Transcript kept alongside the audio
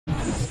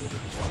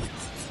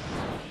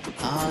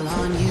all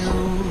on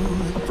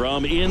you.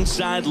 From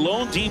inside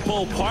Lone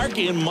Depot Park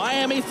in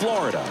Miami,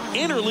 Florida,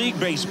 interleague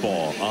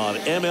baseball on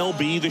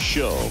MLB The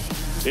Show.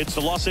 It's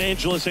the Los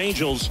Angeles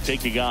Angels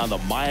taking on the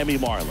Miami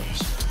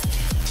Marlins.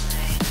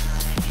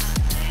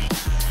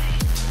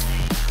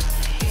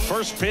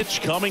 First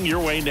pitch coming your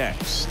way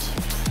next.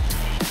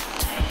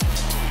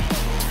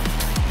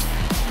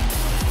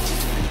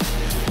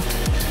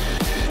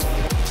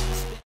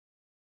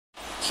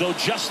 So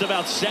just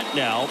about set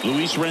now.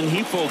 Luis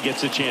Rengifo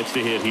gets a chance to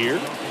hit here.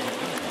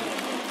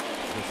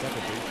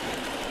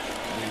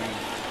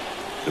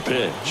 The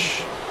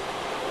pitch.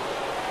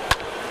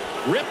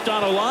 Ripped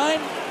on a line.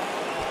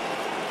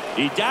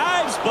 He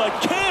dives but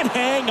can't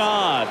hang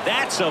on.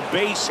 That's a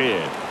base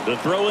hit. The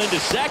throw into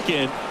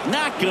second.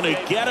 Not going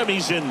to get him.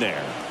 He's in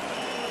there.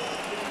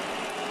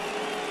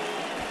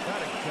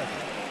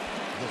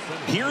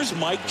 Here's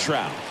Mike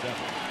Trout.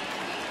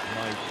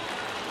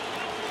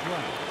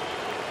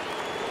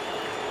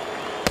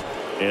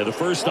 And the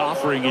first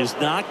offering is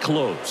not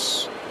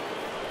close.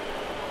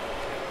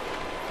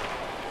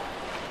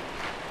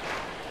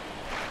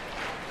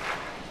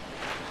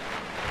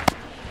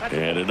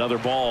 And another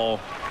ball.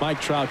 Mike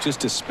Trout,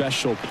 just a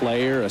special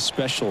player, a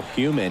special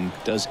human,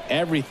 does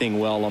everything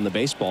well on the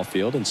baseball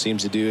field and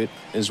seems to do it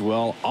as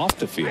well off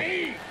the field.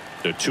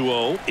 The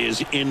 2-0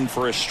 is in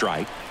for a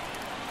strike.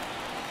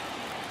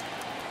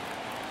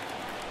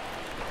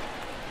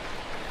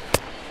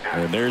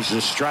 And there's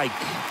the strike.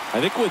 I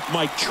think with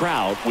Mike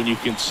Trout, when you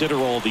consider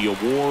all the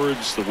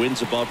awards, the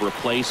wins above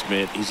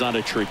replacement, he's on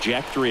a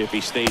trajectory, if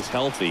he stays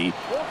healthy,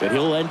 that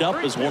he'll end up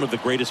as one of the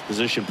greatest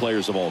position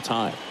players of all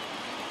time.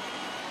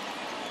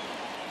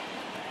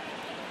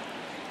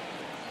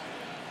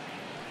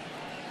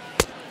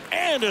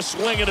 And a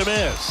swing and a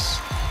miss.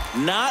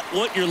 Not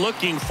what you're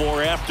looking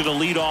for after the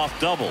leadoff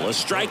double. A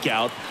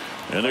strikeout,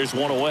 and there's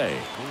one away.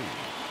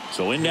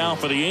 So in now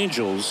for the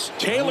Angels,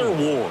 Taylor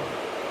Ward.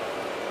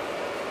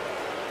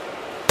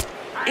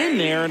 In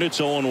there, and it's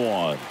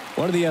 0-1.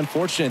 One of the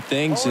unfortunate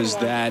things is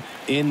that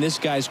in this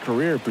guy's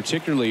career,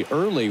 particularly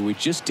early, we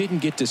just didn't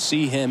get to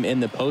see him in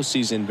the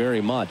postseason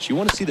very much. You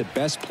want to see the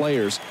best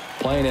players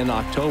playing in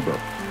October.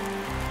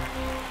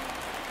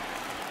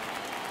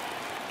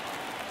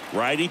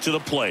 Righty to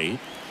the plate.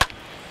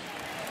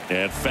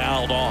 And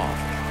fouled off.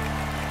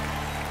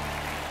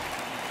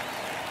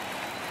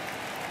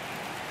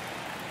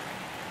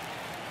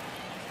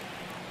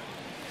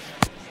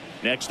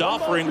 Next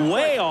offering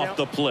way off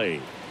the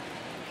plate.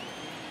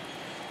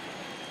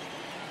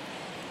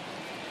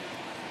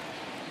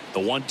 The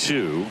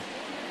 1-2.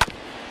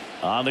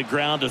 On the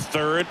ground to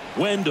third.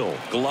 Wendell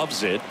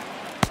gloves it.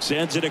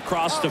 Sends it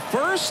across to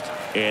first.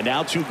 And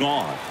now two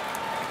gone.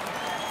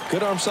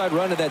 Good arm side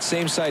run to that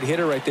same side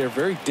hitter right there.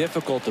 Very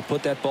difficult to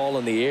put that ball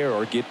in the air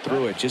or get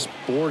through it. Just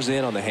bores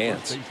in on the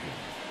hands.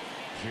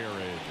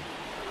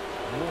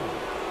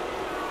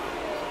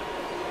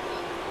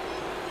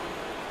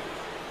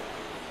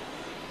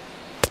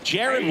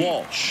 Jared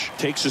Walsh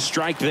takes a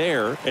strike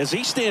there as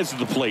he stands at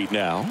the plate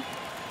now.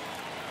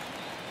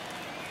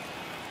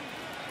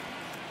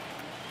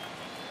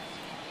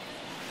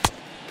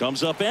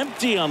 Comes up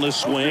empty on the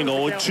swing.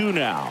 0-2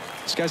 now.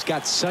 This guy's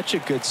got such a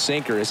good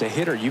sinker. As a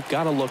hitter, you've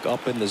got to look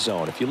up in the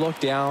zone. If you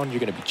look down, you're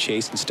going to be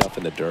chasing stuff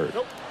in the dirt.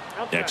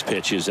 Next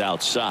pitch is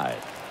outside.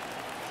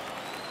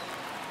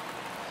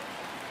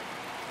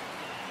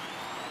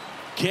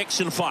 Kicks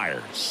and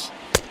fires.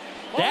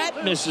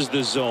 That misses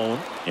the zone,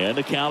 and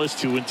the count is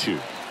 2-2.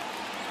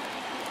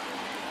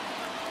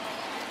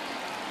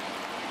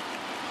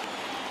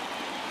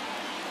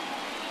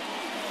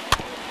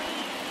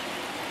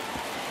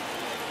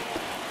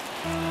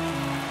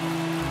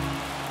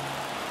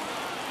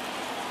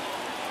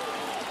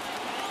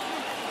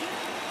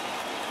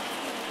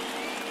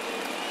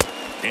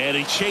 And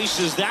he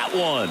chases that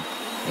one.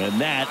 And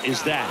that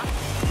is that.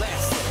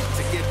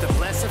 To get the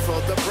blessing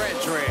for the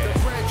brethren.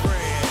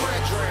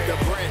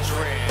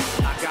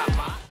 I got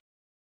my.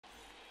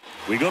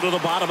 We go to the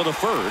bottom of the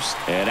first.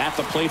 And at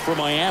the plate for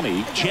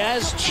Miami,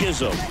 Jazz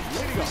Chisholm.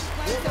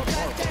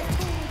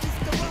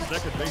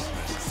 Second baseman.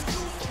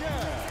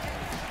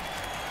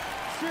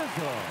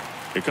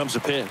 Here comes a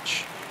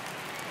pitch.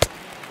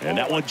 And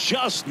that one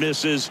just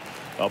misses.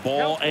 A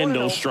ball and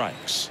no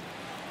strikes.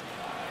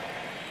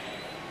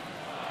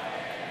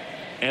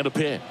 And a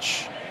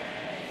pitch.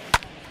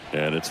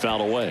 And it's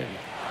fouled away.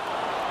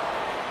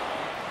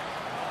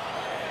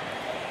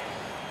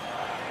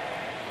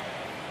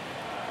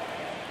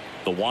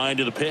 The wind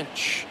to the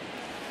pitch.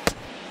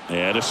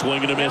 And a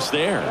swing and a miss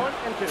there.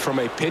 From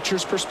a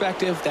pitcher's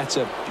perspective, that's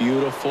a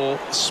beautiful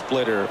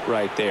splitter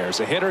right there.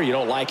 As a hitter, you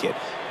don't like it,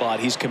 but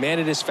he's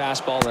commanded his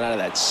fastball, and out of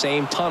that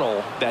same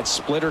tunnel, that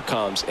splitter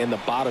comes, and the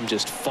bottom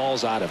just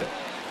falls out of it.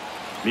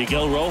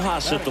 Miguel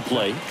Rojas at the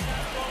plate.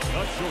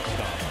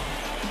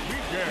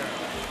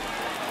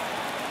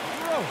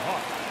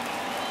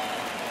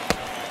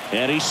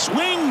 And he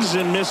swings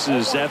and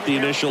misses at the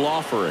initial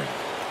offering.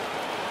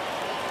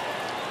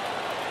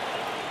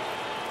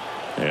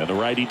 And the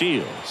righty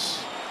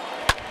deals.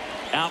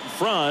 Out in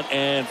front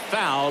and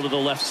foul to the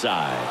left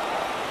side.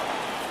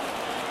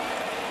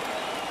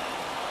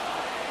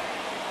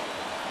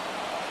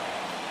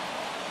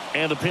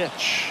 And the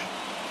pitch.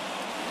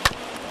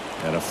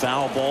 And a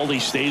foul ball. He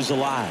stays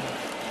alive.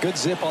 Good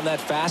zip on that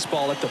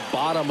fastball at the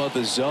bottom of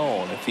the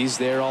zone. If he's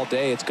there all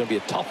day, it's going to be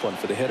a tough one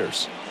for the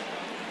hitters.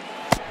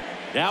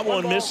 That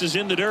one misses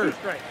in the dirt.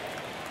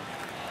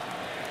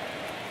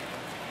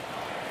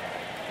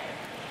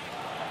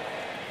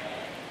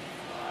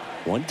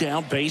 One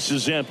down, base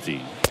is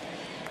empty.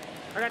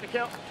 I got the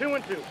count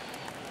 2-2.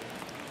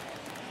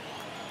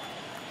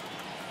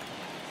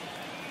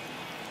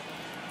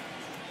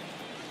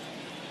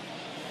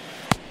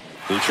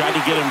 They tried to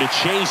get him to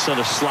chase on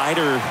a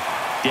slider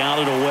down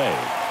and away.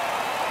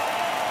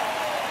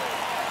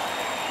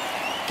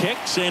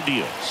 Kicks and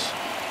deals.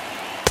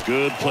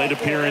 Good plate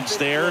appearance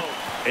there.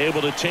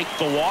 Able to take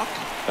the walk.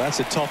 That's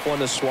a tough one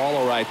to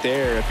swallow right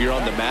there. If you're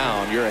on the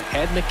mound, you're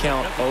ahead in the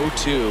count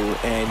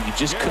 0-2, and you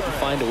just couldn't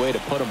find a way to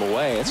put him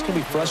away. It's going to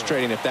be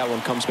frustrating if that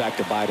one comes back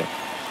to bite him.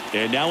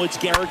 And now it's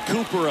Garrett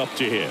Cooper up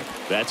to hit.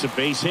 That's a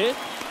base hit.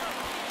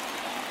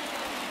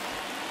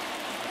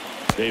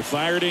 They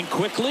fired in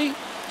quickly,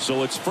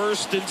 so it's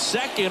first and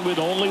second with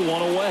only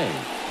one away.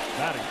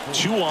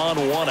 2 on,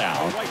 1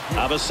 out.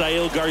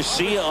 Abisail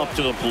Garcia up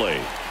to the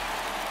plate.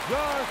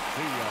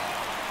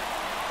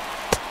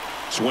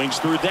 Swings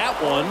through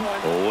that one.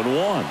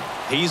 0-1.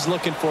 He's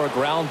looking for a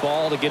ground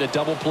ball to get a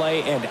double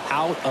play and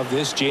out of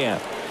this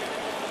jam.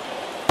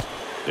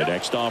 The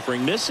next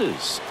offering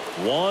misses.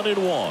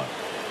 1-1.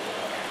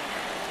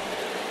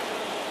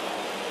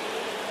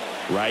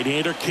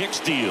 Right-hander kicks,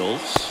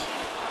 deals.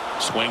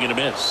 Swing and a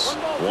miss.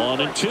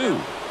 1-2.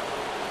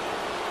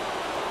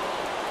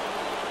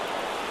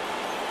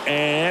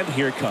 And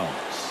here it comes.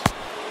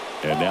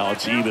 And now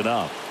it's even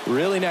up.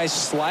 Really nice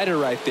slider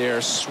right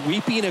there,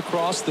 sweeping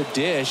across the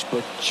dish,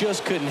 but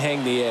just couldn't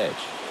hang the edge.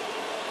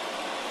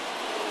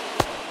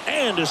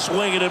 And a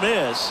swing and a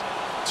miss.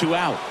 2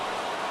 out.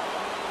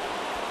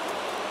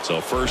 So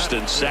first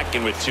and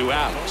second with 2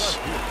 outs.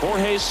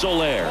 Jorge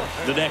Soler,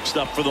 the next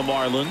up for the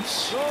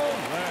Marlins.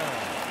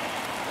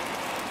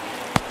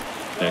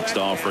 Next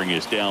offering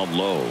is down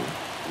low.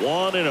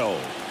 1-0.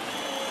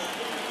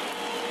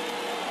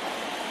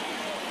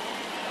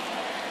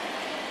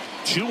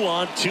 Two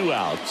on, 2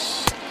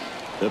 outs.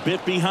 A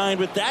bit behind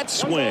with that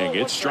swing.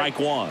 It's strike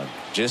 1.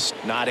 Just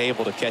not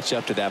able to catch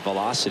up to that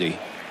velocity.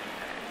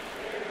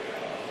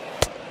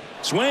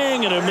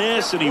 Swing and a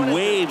miss, and he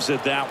waves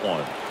at that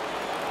one.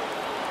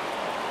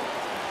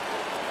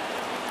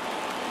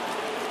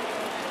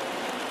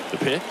 The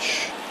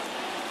pitch.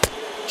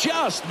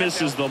 Just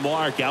misses the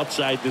mark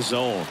outside the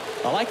zone.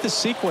 I like the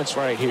sequence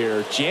right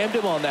here. Jammed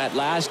him on that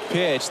last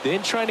pitch,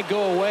 then trying to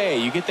go away.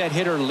 You get that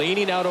hitter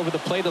leaning out over the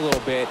plate a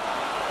little bit.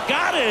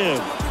 Got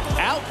him.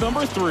 Out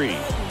number 3.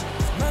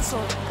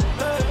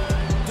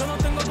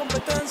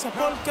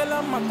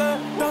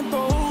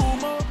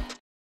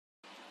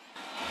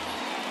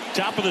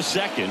 Top of the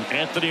second,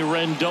 Anthony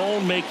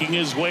Rendon making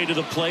his way to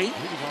the plate.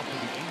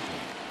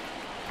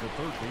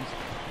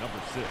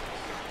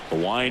 The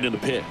wind and the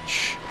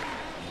pitch.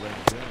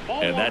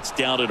 And that's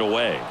down and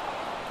away.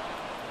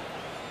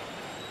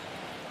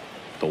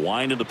 The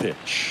wind and the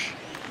pitch.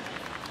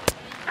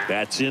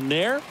 That's in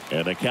there,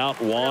 and a count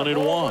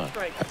 1-1.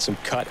 Got some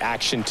cut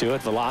action to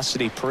it.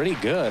 Velocity pretty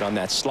good on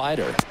that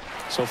slider.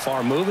 So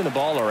far, moving the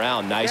ball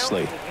around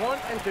nicely.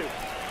 1-2.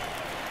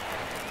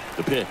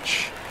 The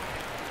pitch.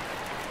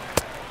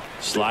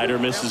 Slider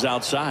misses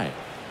outside.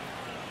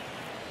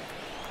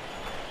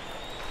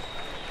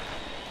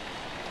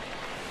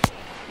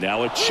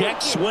 Now a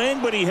check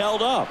swing, but he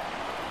held up.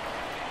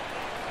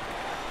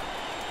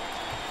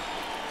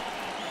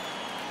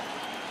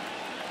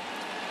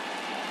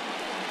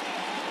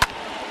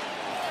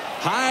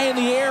 High in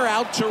the air,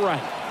 out to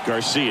right.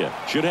 Garcia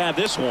should have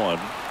this one.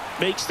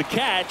 Makes the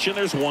catch, and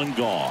there's one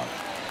gone.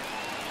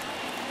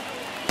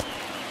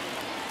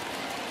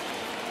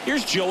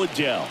 Here's Joe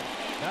Adell.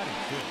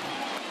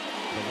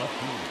 The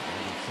left-hander,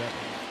 number 7,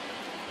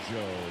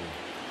 Joe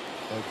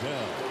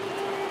Adell.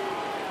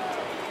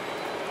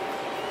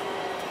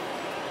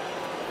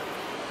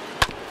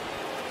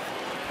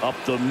 Up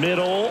the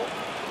middle.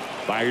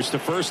 Fires to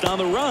first on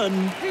the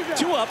run.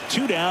 2 up,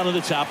 2 down in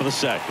the top of the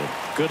second.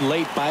 Good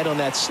late bite on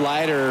that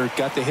slider.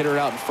 Got the hitter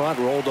out in front,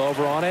 rolled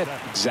over on it.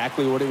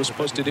 Exactly what he was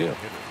supposed to do.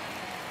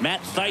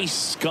 Matt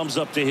Thaiss comes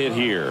up to hit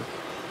here.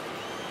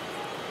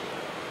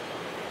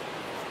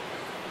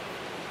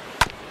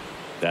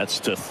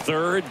 That's to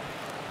third.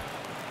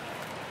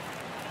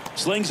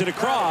 Slings it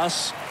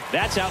across.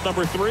 That's out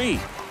number 3.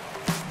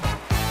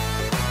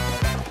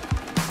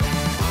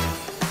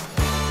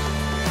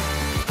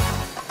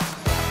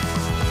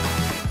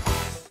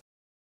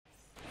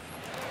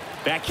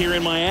 Back here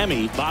in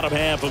Miami, bottom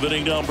half of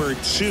inning number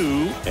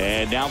 2,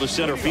 and now the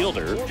center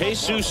fielder,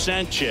 Jesus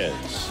Sanchez.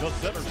 The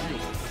center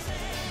fielder,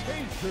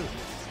 Jesus.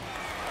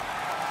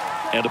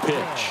 And a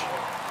pitch.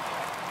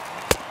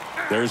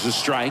 There's a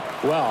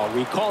strike. Well,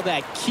 we call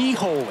that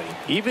keyholing.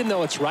 Even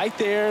though it's right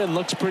there and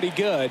looks pretty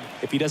good,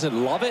 if he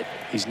doesn't love it,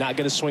 he's not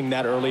going to swing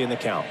that early in the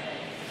count.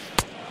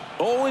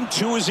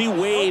 0-2 as he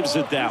waves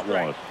at that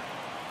one.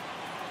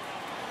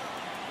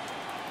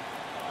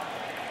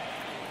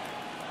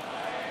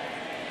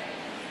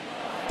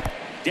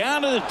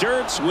 Down to the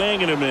dirt,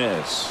 swing and a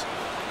miss.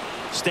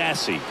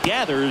 Stassi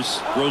gathers,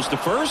 throws to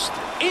first,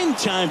 in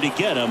time to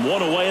get him.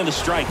 One away in the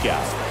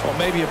strikeout. Well,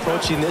 maybe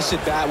approaching this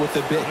at bat with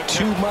a bit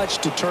too much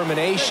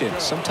determination.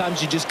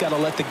 Sometimes you just got to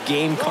let the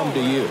game come to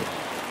you.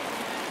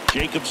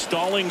 Jacob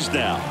Stallings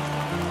now.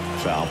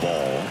 Foul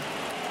ball.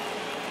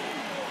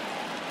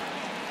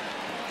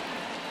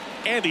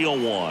 And the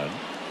 0-1.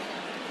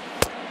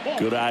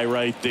 Good eye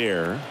right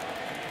there.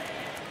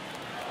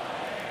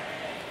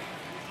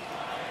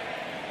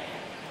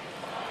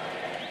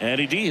 And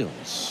he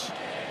deals.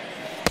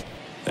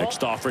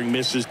 Next offering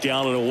misses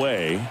down and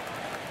away.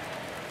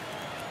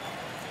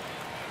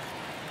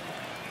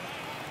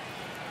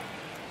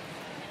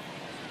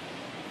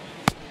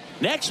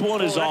 Next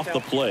one is off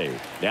the plate.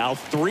 Now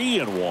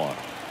 3-1.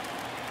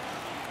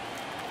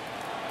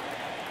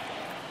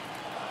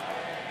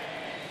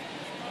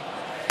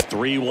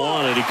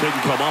 And he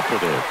couldn't come up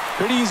with it.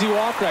 Pretty easy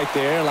walk right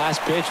there.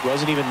 Last pitch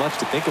wasn't even much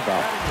to think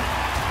about.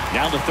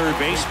 Now the third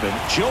baseman,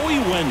 Joey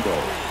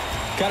Wendell.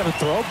 Kind of a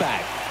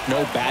throwback.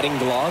 No batting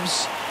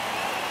gloves.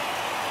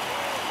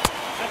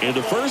 And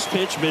the first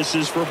pitch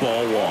misses for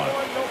ball one.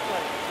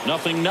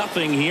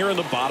 0-0 here in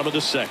the bottom of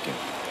the second.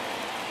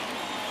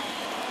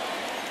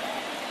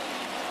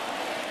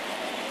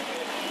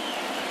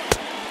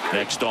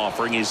 Next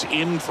offering is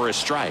in for a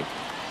strike.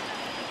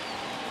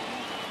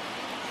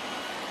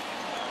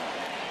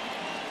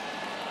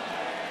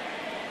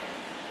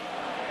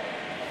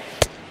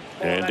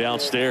 And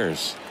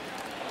downstairs.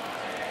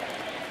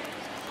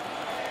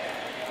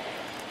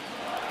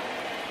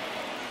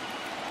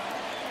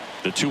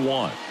 The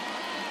 2-1.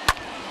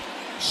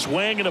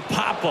 Swing and a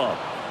pop-up.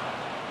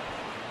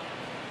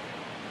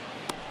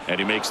 And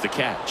he makes the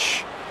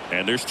catch.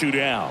 And there's 2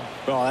 down.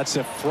 Well, that's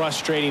a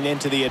frustrating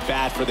end to the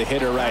at-bat for the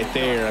hitter right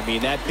there. I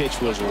mean, that pitch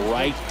was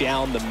right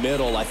down the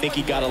middle. I think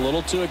he got a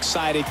little too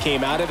excited,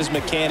 came out of his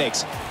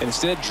mechanics, and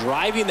instead of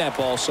driving that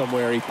ball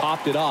somewhere, he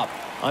popped it up.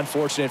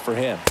 Unfortunate for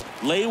him.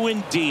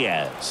 Lewin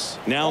Diaz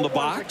now in the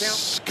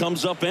box,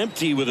 comes up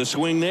empty with a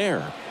swing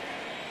there.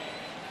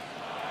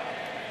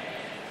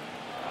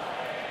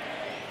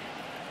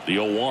 The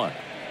 0-1.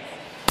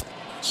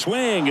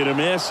 Swing and a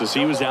miss as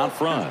he was out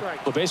front.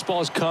 The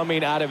baseball is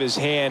coming out of his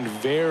hand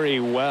very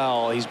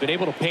well. He's been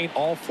able to paint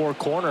all 4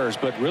 corners,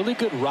 but really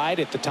good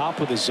ride at the top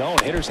of the zone.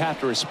 Hitters have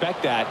to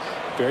respect that.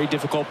 Very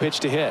difficult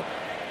pitch to hit.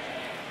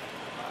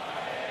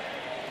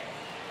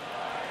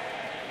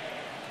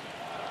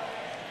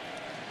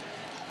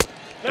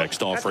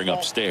 Next offering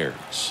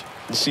upstairs.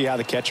 See how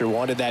the catcher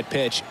wanted that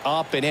pitch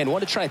up and in.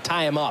 Wanted to try to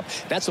tie him up.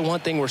 That's the one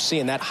thing we're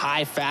seeing. That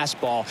high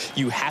fastball,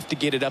 you have to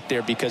get it up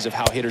there because of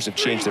how hitters have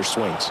changed their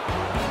swings.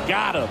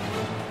 Got him.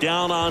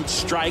 Down on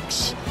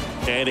strikes,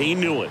 and he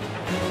knew it.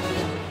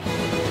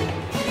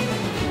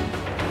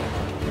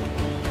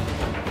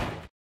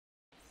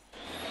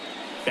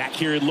 Back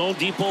here at Lone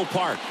Depot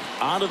Park,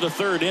 on to the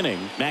 3rd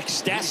inning.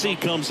 Max Stassi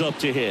comes up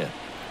to hit.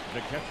 The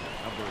catcher,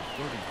 number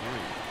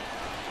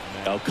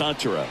 33.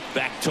 Alcantara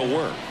back to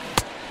work.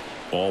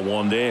 Ball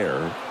 1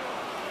 there.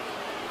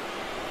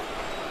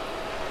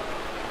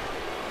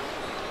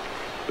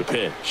 The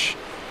pitch.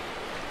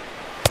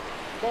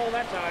 Ball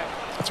that time.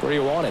 That's where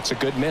you want it. It's a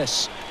good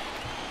miss.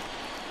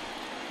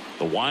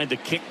 The wind to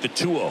kick the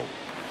 2-0.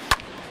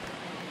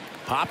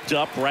 Popped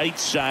up right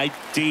side.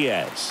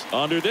 Diaz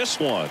under this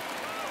one.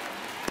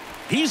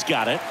 He's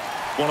got it.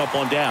 1 up,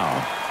 1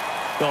 down.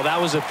 Well,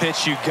 that was a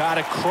pitch you got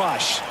to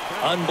crush.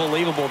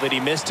 Unbelievable that he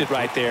missed it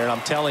right there. And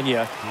I'm telling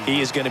you,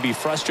 he is going to be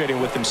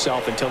frustrated with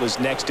himself until his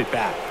next at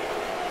bat.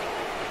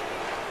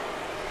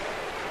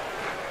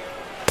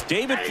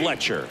 David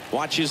Fletcher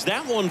watches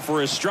that one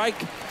for a strike.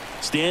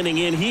 Standing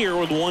in here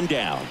with 1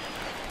 down.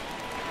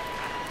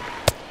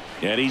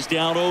 And he's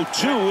down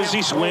 0-2 as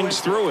he swings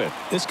through it.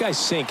 This guy's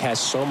sink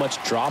has so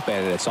much drop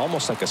in it. It's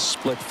almost like a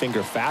split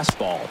finger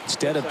fastball.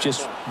 Instead of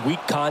just weak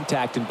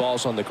contact and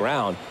balls on the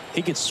ground,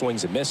 he gets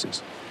swings and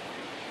misses.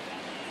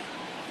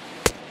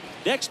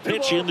 Next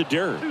pitch in the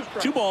dirt.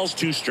 2 balls,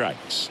 2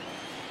 strikes.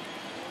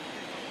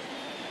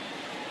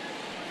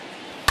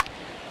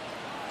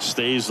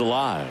 Stays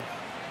alive.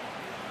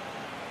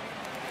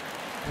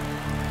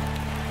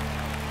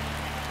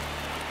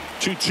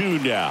 Two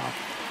now.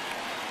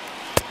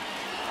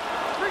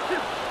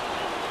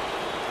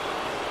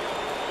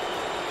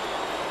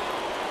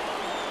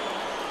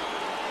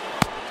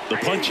 The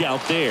punch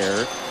out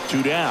there.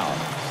 2 down.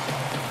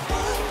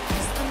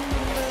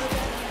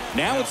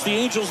 Now it's the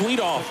Angels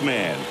leadoff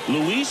man,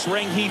 Luis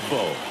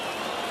Rengifo.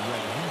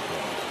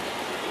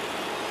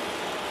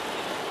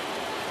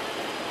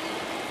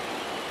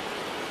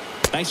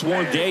 Nice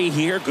warm day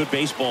here. Good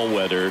baseball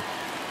weather.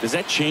 Does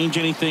that change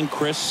anything,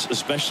 Chris,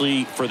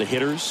 especially for the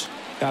hitters?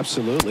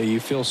 Absolutely. You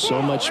feel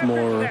so much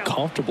more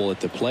comfortable at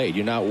the plate.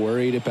 You're not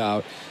worried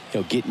about,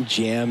 getting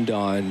jammed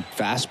on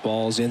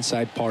fastballs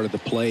inside part of the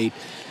plate.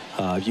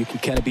 You can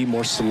kind of be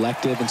more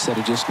selective instead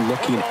of just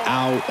looking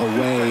out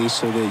away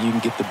so that you can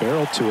get the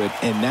barrel to it.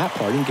 And that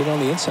part, you can get on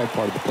the inside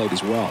part of the plate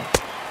as well.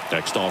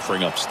 Next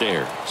offering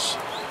upstairs.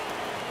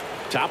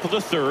 Top of the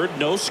 3rd,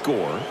 no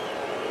score.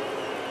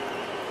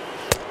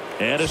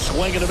 And a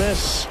swing and a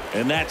miss.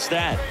 And that's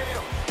that.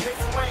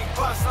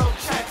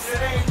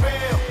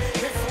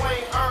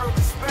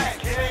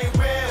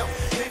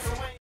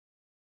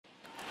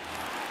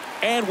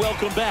 And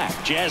welcome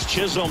back. Jazz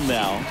Chisholm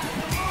now.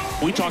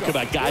 We talk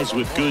about guys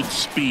with good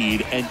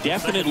speed, and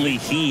definitely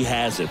he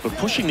has it. But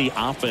pushing the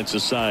offense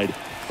aside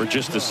for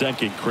just a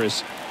second,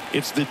 Chris,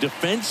 it's the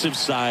defensive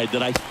side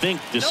that I think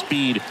the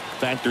speed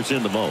factors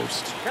in the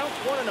most. Counts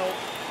 1-0.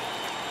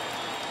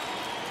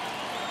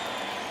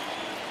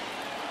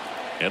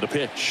 And a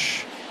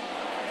pitch.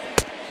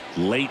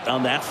 Late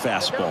on that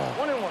fastball.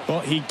 1-1. Well,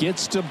 he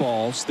gets to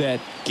balls that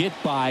get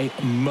by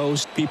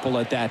most people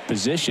at that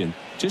position.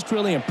 Just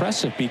really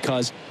impressive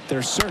because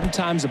there's certain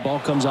times the ball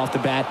comes off the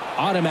bat,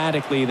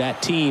 automatically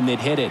that team that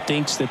hit it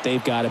thinks that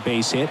they've got a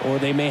base hit, or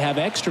they may have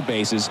extra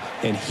bases,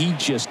 and he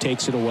just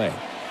takes it away.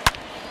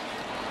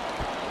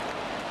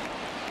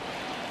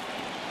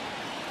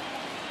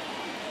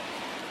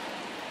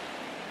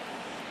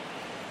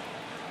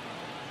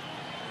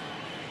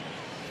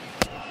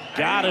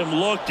 Got him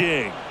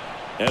looking.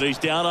 And he's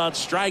down on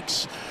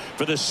strikes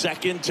for the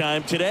second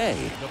time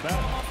today.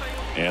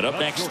 And up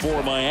next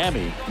for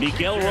Miami,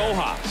 Miguel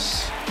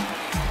Rojas.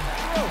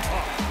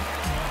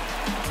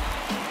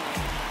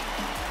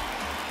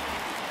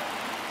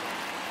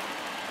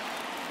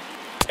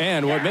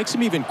 And what makes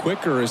him even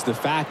quicker is the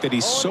fact that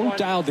he's so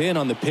dialed in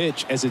on the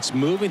pitch as it's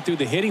moving through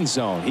the hitting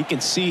zone. He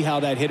can see how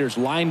that hitter's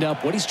lined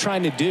up, what he's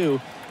trying to do,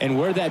 and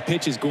where that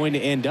pitch is going to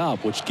end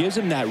up, which gives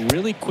him that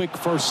really quick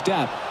first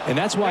step, and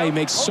that's why he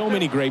makes so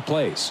many great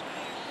plays.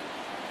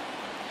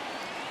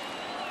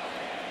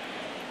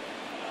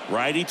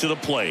 Righty to the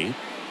plate.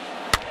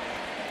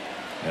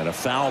 And a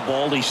foul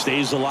ball. He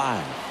stays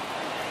alive.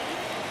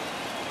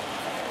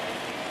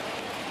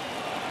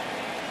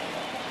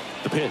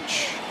 The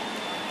pitch.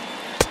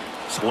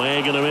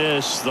 Swing and a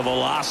miss. The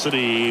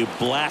velocity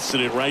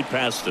blasted it right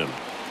past him.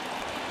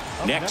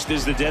 Next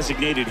is the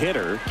designated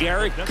hitter,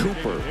 Garrett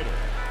Cooper.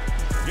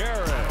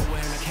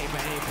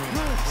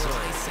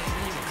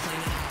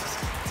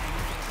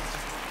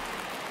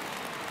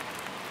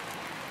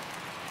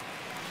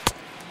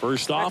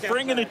 First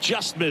offering, and it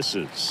just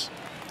misses.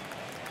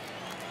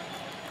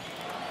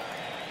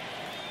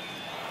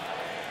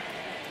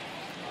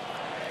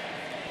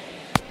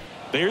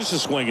 There's a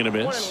swing and a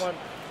miss. 1-1.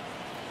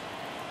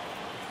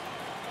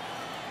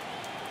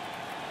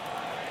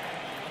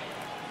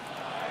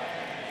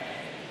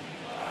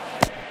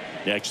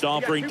 Next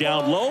offering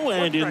down low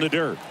and in the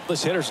dirt.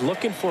 This hitter's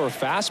looking for a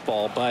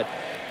fastball, but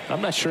I'm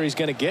not sure he's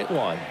going to get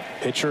one.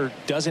 Pitcher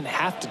doesn't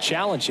have to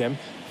challenge him.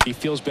 He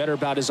feels better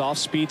about his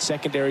off-speed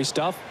secondary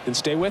stuff, then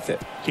stay with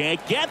it. Can't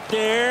get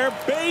there.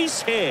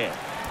 Base hit.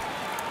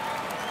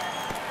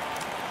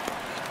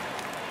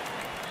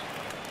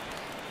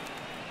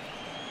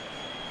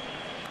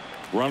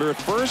 Runner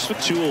at first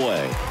with 2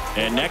 away.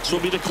 And next will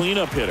be the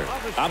cleanup hitter,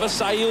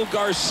 Avisail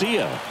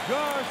Garcia.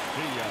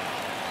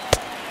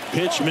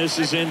 Pitch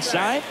misses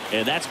inside,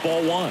 and that's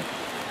ball 1.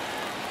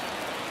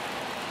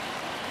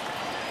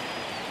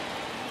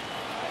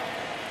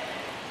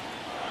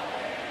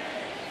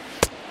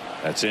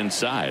 That's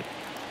inside.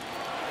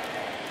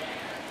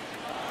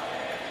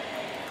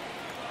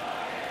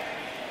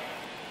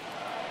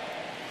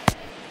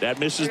 That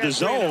misses the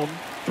zone.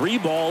 3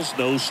 balls,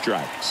 no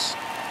strikes.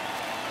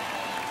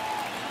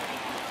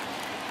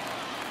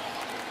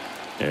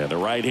 And the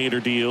right-hander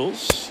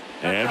deals.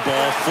 And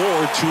ball 4,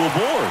 2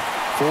 aboard.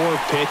 4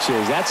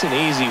 pitches. That's an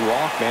easy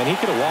walk, man. He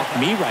could have walked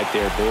me right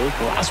there, Boo.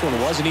 The last one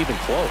wasn't even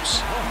close.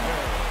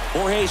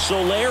 Jorge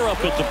Soler up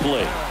at the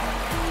plate.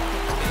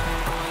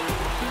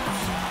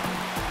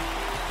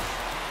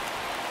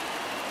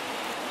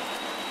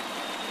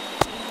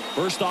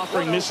 First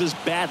offering misses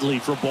badly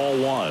for ball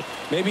 1.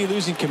 Maybe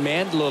losing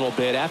command a little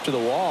bit after the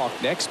walk.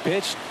 Next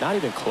pitch, not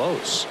even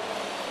close.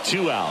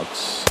 2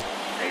 outs.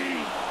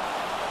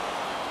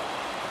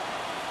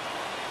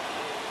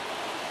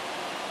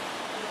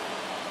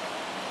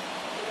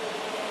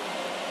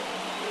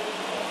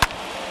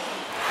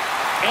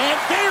 And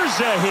there's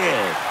a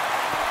hit.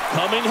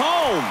 Coming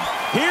home.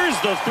 Here's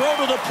the throw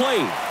to the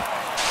plate.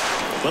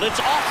 But it's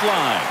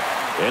offline.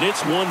 And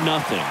it's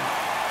 1-0.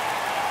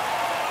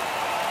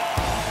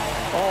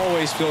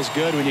 Always feels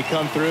good when you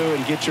come through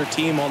and get your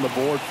team on the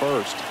board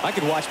first. I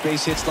could watch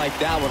base hits like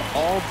that one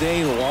all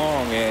day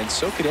long, and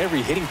so could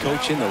every hitting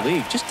coach in the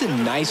league. Just a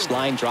nice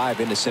line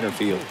drive into center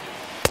field.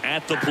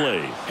 At the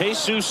plate,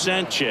 Jesus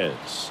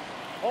Sanchez.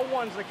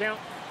 0-1's the count.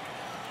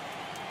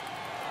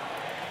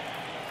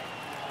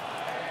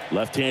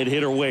 Left-hand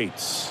hitter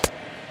waits.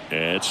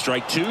 And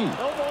strike 2. No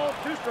ball,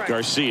 2 strikes.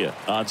 Garcia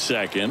on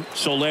second.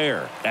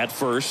 Soler at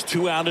first.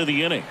 2 out of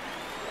the inning.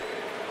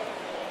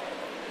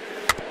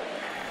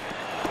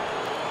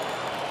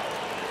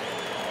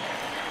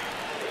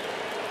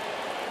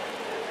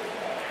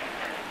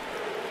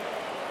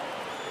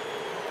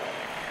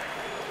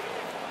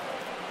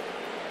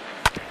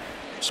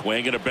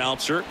 Swing and a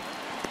bouncer.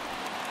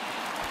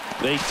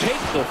 They take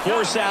the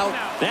force out.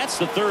 That's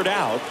the 3rd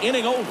out.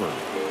 Inning over.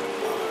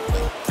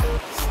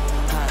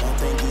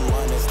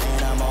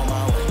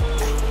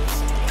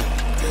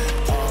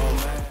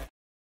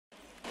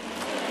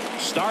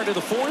 start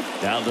of the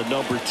fourth. Now the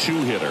number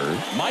 2 hitter,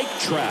 Mike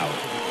Trout.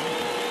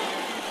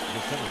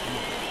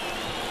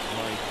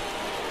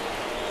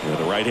 And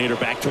the right-hander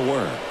back to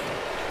work.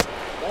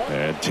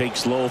 And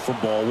takes low for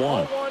ball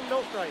 1.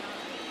 No strike.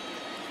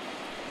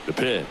 The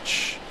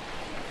pitch.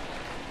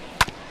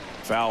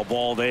 Foul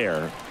ball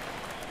there.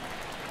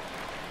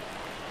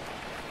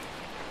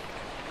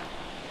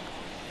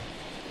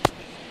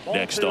 Ball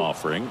Next 2.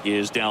 offering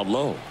is down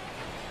low.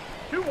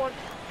 2-1.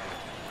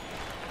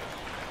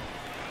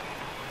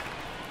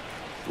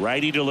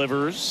 Righty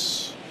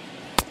delivers.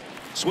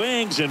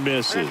 Swings and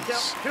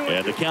misses.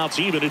 And the count's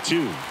even at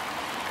 2.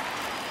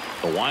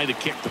 The wind to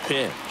kick the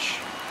pitch.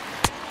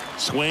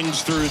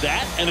 Swings through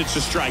that, and it's a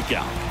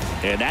strikeout.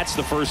 And that's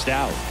the first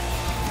out.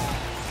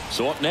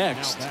 So up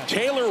next,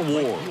 Taylor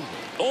Ward.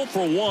 0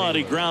 for 1.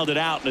 He grounded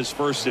out in his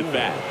first at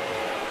bat.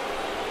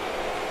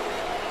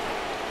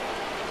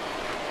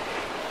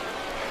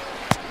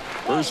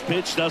 First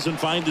pitch doesn't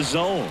find the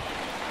zone.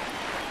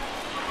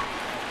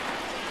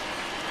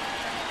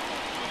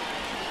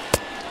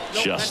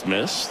 Just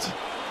missed.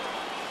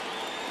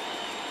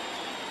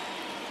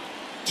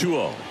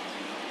 2-0.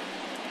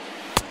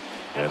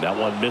 And that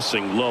one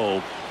missing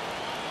low.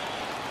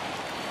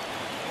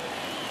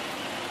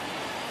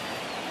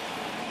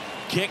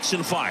 Kicks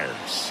and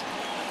fires.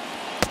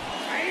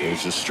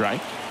 There's a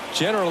strike.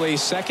 Generally,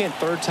 second,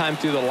 third time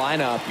through the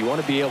lineup, you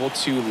want to be able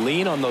to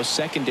lean on those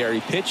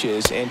secondary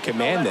pitches and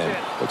command them.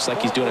 Looks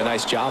like he's doing a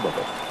nice job of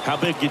it. How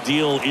big a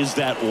deal is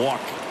that walk?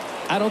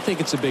 I don't think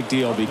it's a big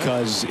deal,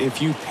 because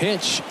if you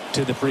pitch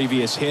to the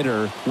previous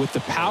hitter with the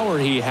power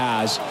he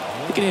has,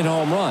 he can hit a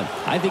home run.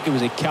 I think it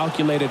was a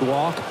calculated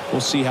walk. We'll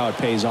see how it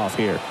pays off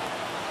here.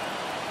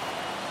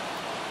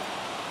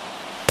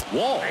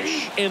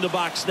 Walsh in the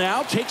box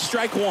now. Takes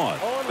strike 1.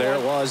 There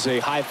was a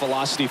high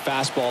velocity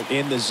fastball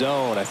in the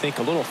zone. I think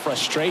a little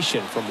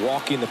frustration from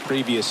walking the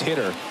previous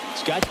hitter.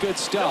 He's got good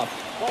stuff.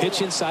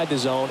 Pitch inside the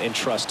zone and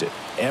trust it.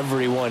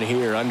 Everyone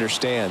here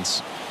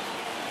understands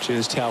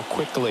just how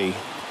quickly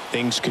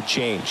things could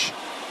change.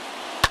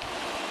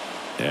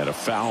 And a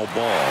foul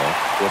ball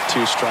with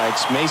 2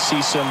 strikes. May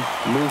see some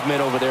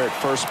movement over there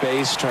at first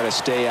base, trying to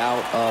stay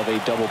out of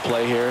a double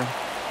play here.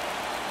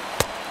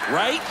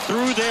 right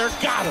through there.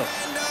 Got him.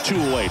 2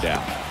 away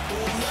down.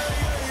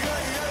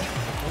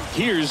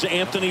 Here's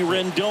Anthony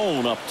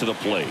Rendon up to the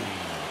plate.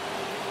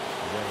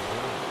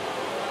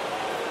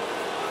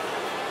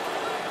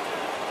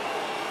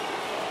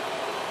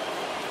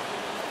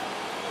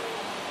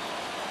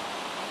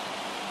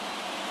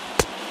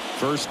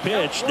 First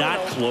pitch, not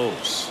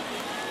close.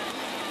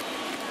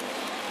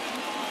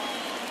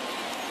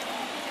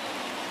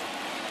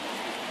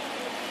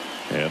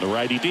 And the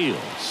righty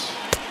deals.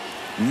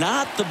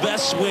 Not the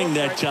best swing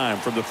that time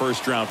from the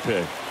first round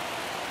pick.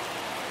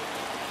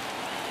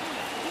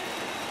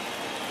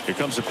 Here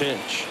comes the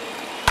pitch.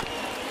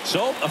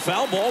 So a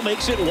foul ball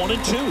makes it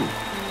 1-2.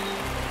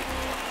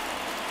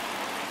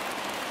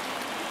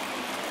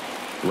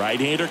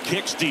 Right-hander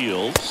kicks,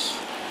 deals.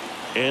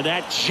 And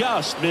that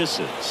just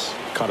misses.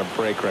 Caught a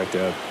break right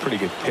there. Pretty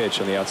good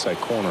pitch on the outside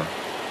corner.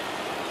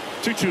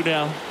 2-2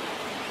 now.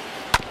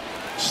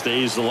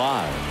 Stays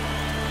alive.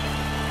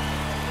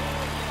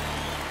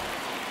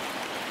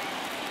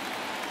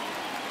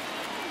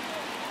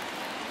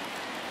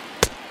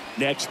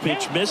 Next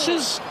pitch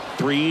misses.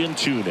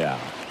 3-2 now.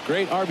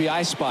 Great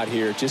RBI spot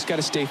here. Just got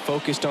to stay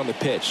focused on the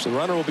pitch. The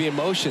runner will be in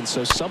motion,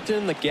 so something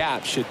in the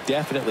gap should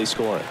definitely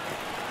score it.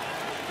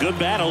 Good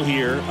battle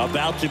here.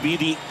 About to be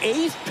the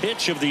 8th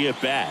pitch of the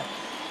at-bat.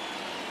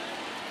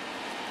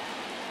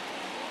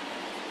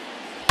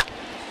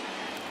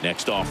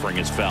 Next offering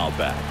is fouled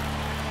back.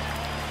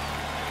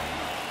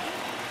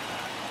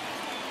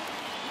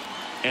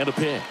 And a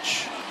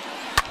pitch.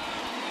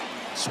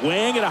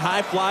 Swing and a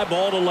high fly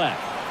ball to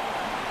left.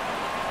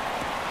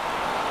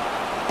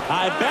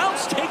 High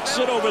bounce takes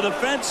it over the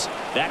fence.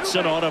 That's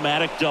an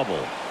automatic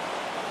double.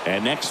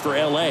 And next for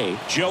LA,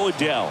 Joe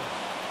Adell.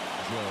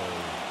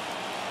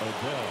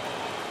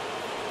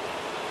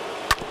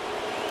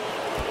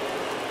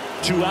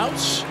 Two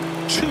outs,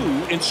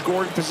 2 in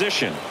scoring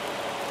position.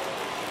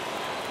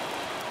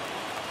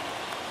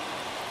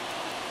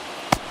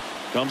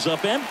 Comes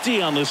up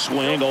empty on the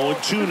swing.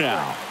 0-2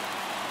 now.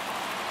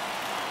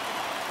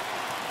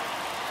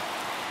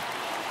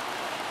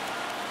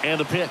 And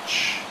the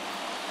pitch.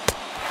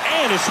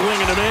 And a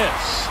swing and a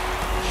miss.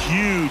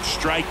 Huge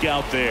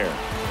strikeout there.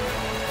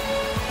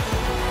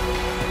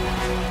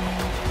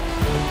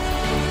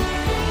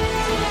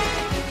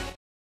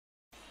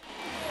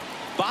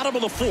 Bottom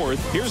of the 4th.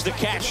 Here's the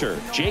catcher,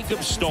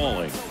 Jacob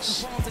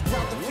Stallings.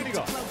 Leading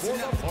off for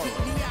the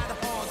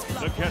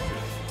Marlins, the catcher,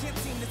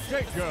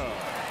 Jacob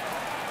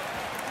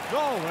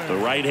Stallings. The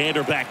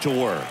right-hander back to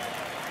work.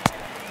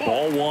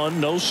 Ball 1,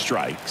 no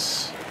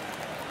strikes.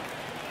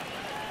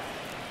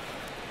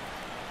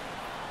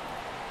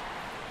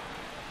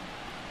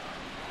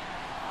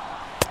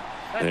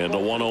 And the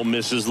 1-0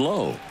 misses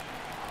low.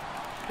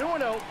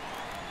 2-0.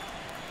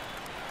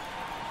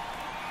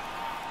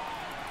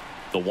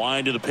 The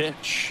wind of the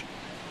pitch.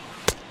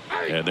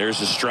 And there's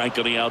a strike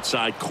on the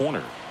outside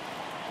corner.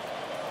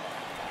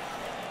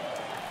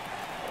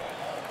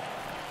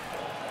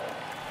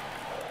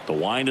 The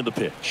wind of the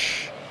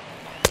pitch.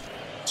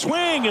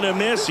 Swing and a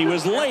miss. He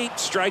was late.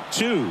 Strike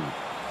two.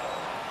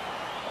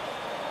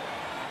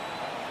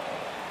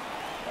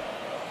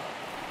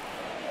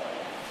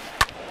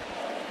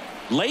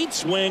 Late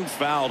swing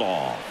fouled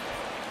off.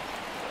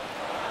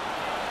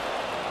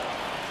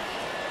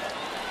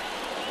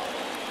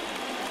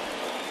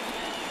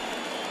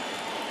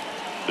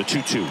 The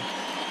 2-2.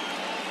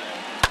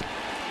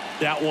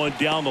 That one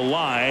down the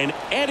line,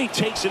 and he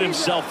takes it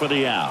himself for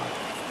the out.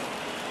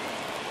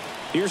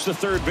 Here's the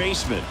third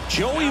baseman,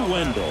 Joey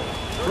Wendell.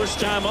 First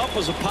time up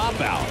was a pop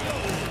out.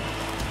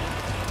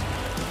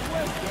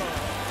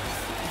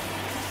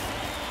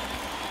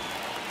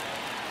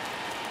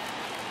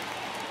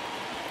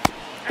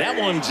 That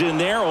one's in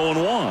there,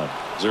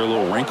 0-1. Is there a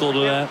little wrinkle to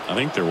that? I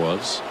think there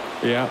was.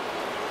 Yeah.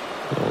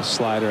 A little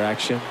slider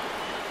action.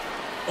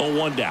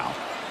 0-1 down.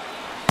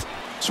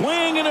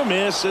 Swing and a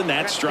miss, and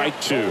that's strike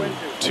two.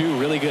 Two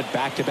really good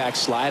back-to-back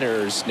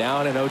sliders.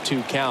 Now in an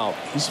 0-2 count.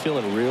 He's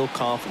feeling real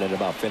confident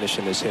about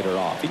finishing this hitter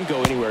off. He can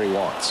go anywhere he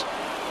wants.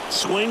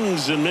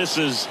 Swings and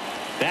misses.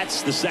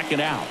 That's the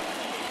second out.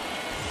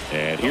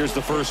 And here's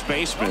the first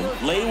baseman,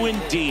 Lewin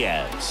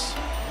Diaz.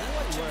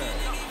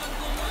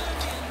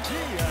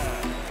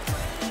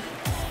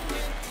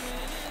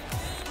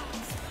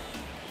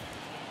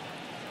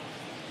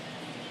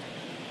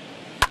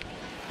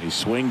 He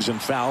swings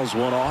and fouls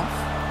one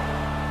off.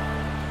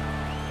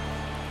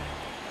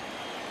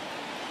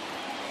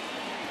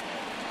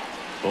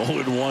 Oh,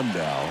 and 1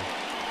 now.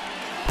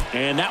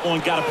 And that one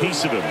got a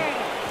piece of him.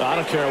 I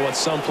don't care what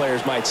some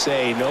players might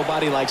say.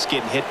 Nobody likes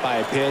getting hit by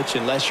a pitch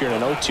unless you're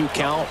in an 0-2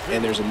 count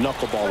and there's a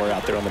knuckleballer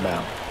out there on the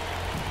mound.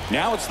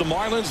 Now it's the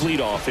Marlins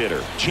leadoff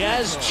hitter,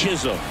 Jazz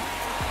Chisholm.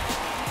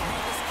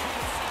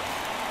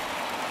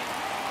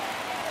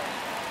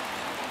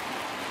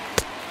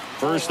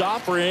 First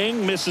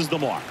offering misses the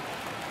mark.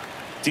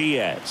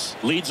 Diaz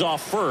leads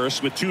off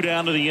first with 2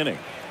 down to the inning.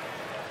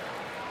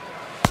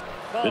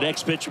 The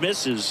next pitch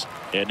misses,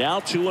 and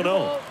now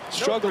 2-0.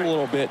 Struggled a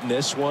little bit in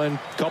this one.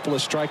 Couple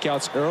of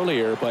strikeouts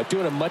earlier, but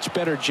doing a much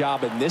better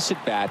job in this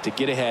at bat to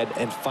get ahead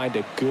and find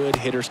a good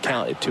hitter's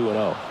count at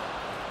 2-0.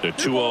 The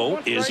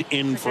 2-0 is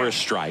in for a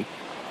strike.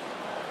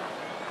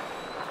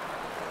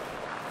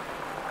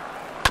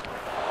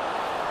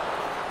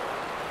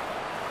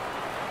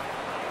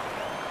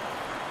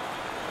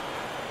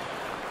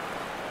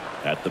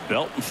 At the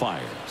belt and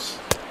fires.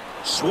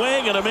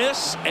 Swing and a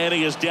miss, and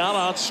he is down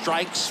on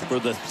strikes for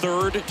the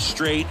third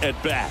straight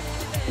at bat.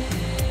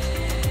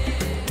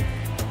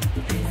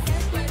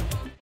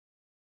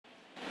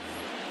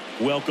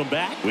 Welcome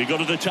back. We go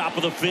to the top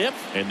of the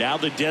 5th, and now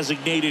the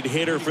designated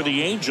hitter for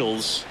the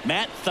Angels,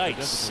 Matt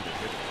Theis.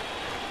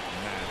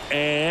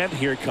 And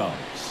here it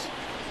comes.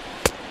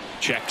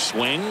 Check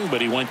swing,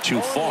 but he went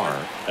too far.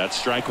 That's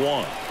strike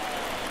 1.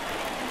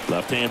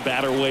 Left-hand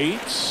batter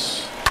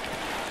waits.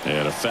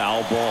 And a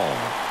foul ball.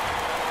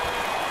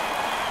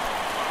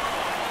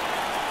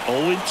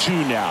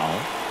 0-2 now.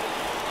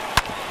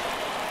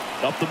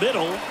 Up the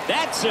middle.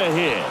 That's a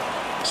hit.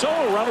 So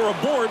a runner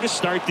aboard to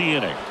start the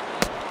inning.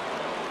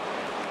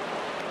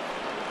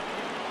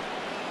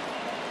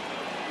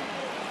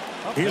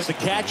 Here's the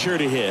catcher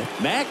to hit,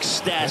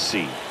 Max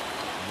Stassi.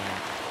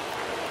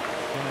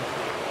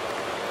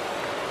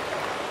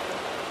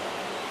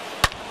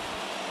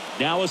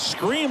 Now a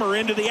screamer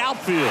into the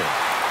outfield.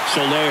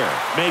 Soler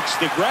makes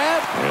the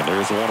grab, and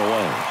there's one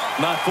away.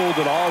 Not fooled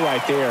at all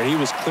right there. He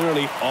was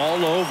clearly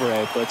all over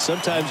it, but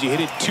sometimes you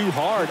hit it too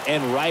hard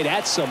and right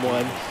at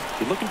someone.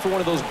 You're looking for one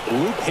of those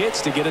bloop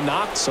hits to get a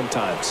knock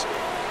sometimes.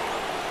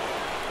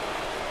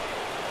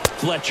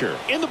 Fletcher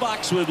in the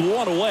box with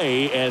 1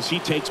 away as he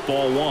takes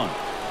ball 1.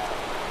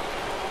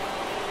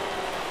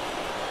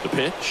 The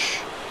pitch.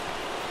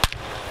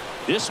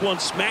 This one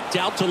smacked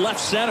out to left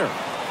center.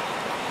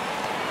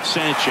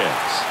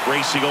 Sanchez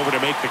racing over to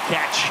make the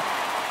catch.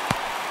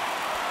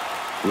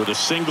 With a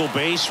single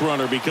base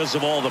runner because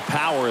of all the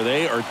power,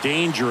 they are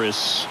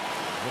dangerous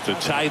to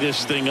tie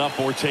this thing up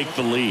or take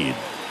the lead.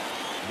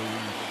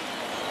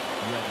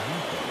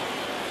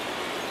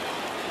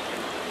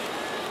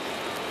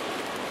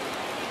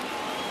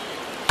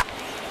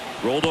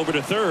 Rolled over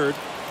to third.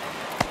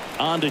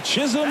 On to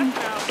Chisholm,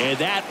 and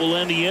that will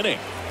end the inning.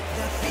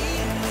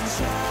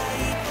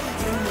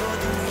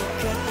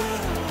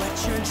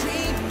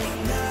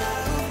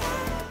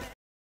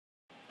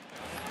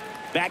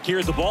 Back here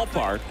at the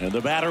ballpark, and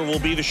the batter will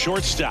be the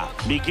shortstop,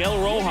 Miguel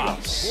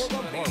Rojas.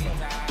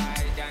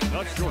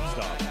 The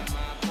shortstop,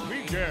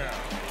 Miguel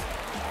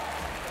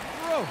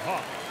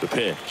Rojas. The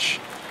pitch.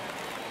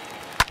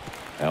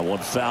 That one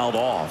fouled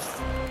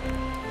off.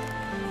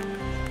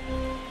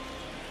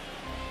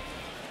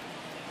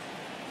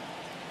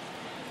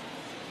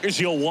 Here's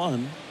the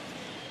 0-1.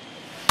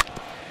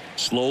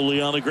 Slowly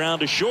on the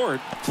ground to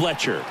short.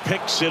 Fletcher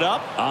picks it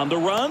up on the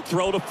run.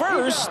 Throw to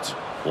first.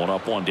 1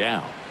 up, 1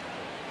 down.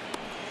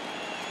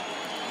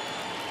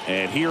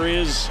 And here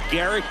is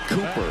Garrett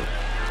Cooper.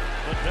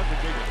 The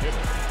designated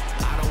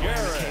hitter,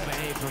 Garrett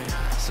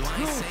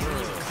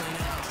Cooper.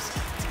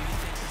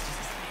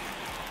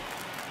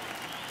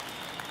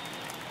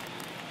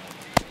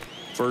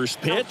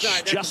 First pitch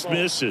just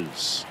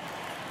misses.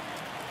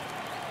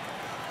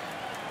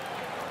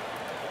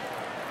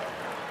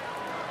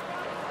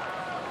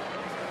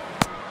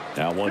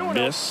 That one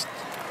missed.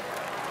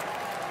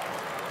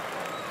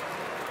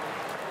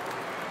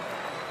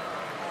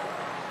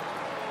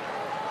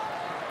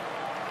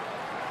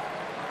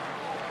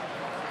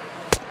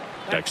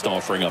 Next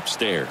offering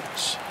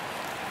upstairs.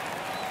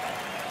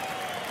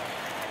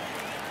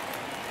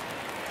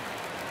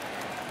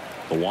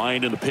 The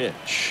wind and the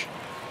pitch.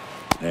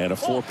 And a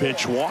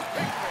 4-pitch walk.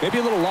 Maybe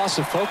a little loss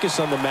of focus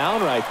on the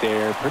mound right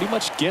there. Pretty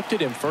much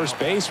gifted him first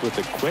base with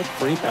a quick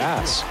free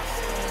pass.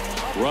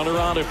 Runner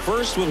on at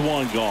first with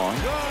one gone.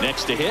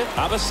 Next to hit,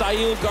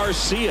 Abisail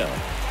Garcia.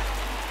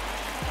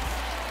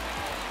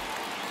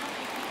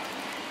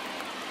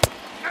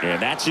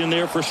 And that's in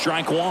there for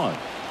strike one.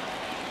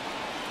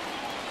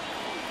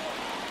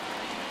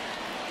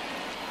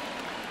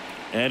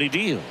 And he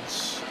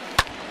deals.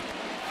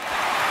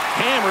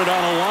 Hammered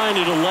on a line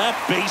to the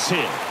left, base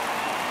hit.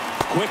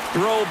 Quick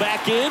throw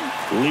back in.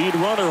 Lead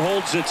runner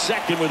holds at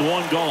second with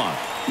one gone.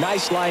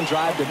 Nice line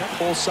drive to the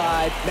pull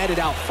side, met it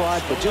out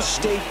front, but just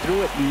stayed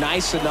through it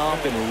nice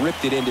enough and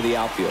ripped it into the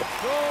outfield.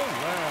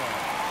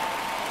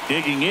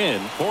 Digging in,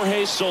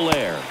 Jorge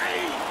Soler.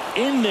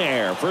 In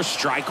there for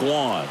strike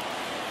one.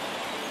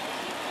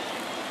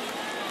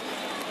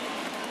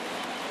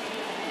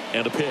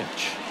 And a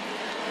pitch.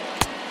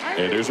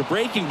 And there's a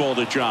breaking ball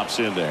that drops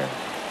in there.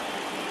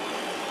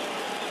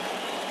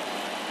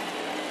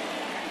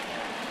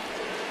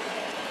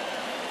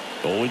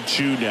 Oh,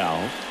 0-2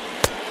 now.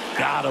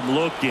 Got him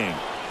looking.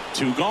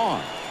 2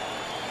 gone.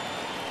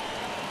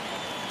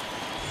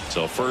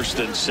 So first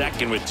and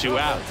second with 2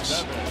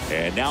 outs.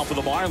 And now for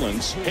the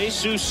Marlins,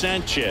 Jesus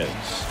Sanchez.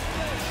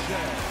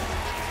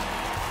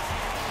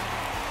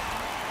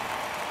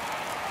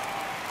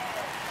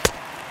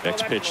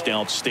 Next pitch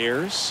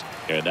downstairs,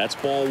 and that's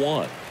ball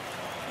 1.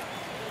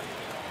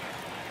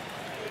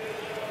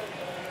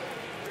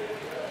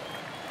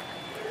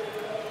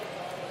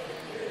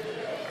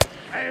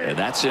 And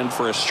that's in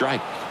for a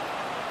strike.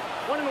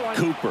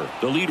 Cooper,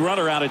 the lead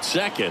runner, out at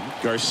second.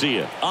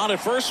 Garcia on at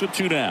first with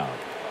 2 down.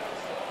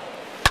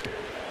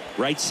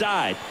 Right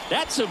side,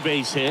 that's a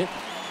base hit.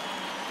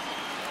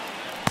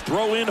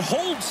 Throw in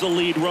holds the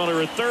lead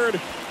runner at third,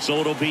 so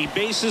it'll be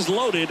bases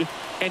loaded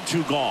and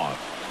 2 gone.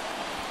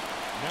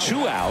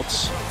 2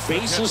 outs,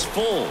 bases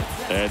full,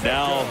 and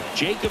now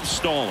Jacob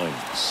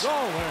Stallings.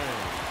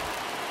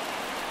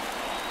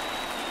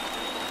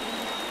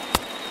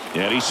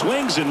 And he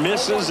swings and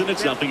misses, and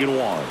it's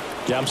 0-1.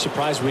 Yeah, I'm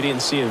surprised we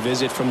didn't see a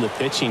visit from the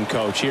pitching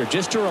coach here.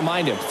 Just to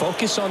remind him,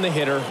 focus on the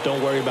hitter.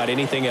 Don't worry about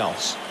anything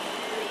else.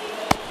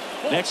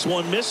 Next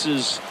one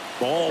misses.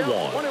 Ball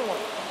 1.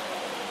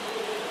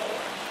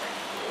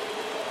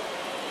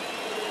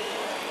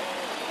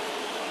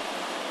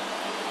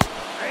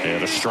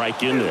 And a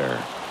strike in there.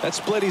 That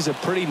splitty's a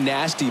pretty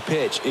nasty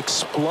pitch.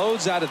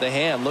 Explodes out of the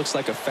hand. Looks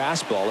like a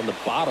fastball, and the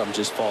bottom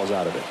just falls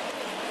out of it.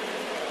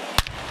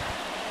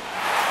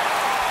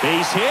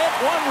 Base hit.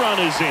 1 run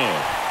is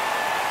in.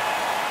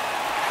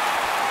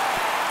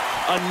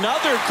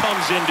 Another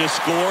comes in to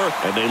score,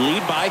 and they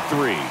lead by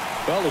 3.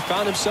 Well, he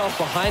found himself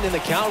behind in the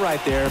count right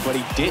there, but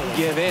he didn't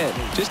give in.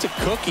 Just a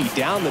cookie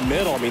down the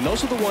middle. I mean,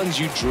 those are the ones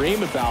you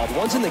dream about.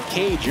 Ones in the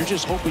cage, you're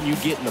just hoping you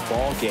get in the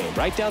ball game.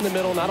 Right down the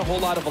middle, not a whole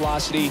lot of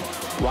velocity,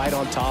 right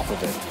on top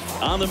of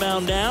it. On the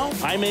mound now,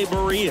 Jaime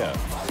Barria.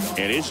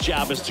 And his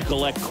job is to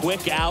collect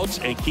quick outs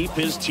and keep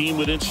his team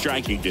within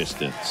striking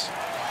distance.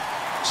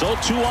 So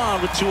 2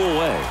 on with 2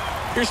 away.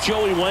 Here's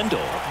Joey Wendell.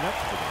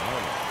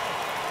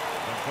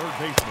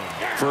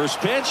 First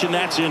pitch, and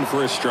that's in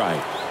for a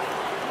strike.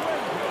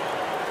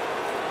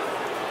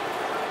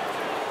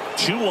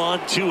 2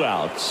 on, 2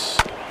 outs.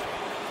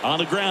 On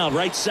the ground,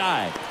 right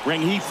side.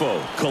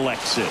 Rengifo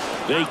collects it.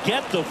 They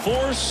get the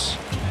force,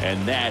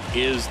 and that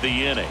is the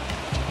inning.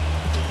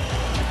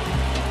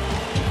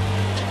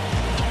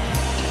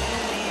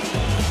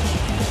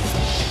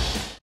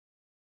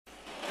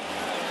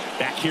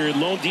 Back here at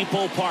Lone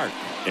Depot Park,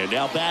 and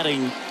now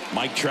batting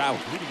Mike Trout.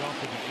 Leading off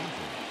to the Angels,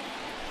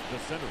 the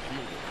center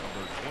fielder,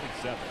 number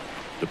 27.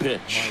 The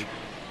pitch.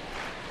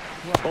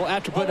 Well,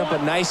 after putting up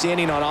a nice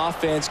inning on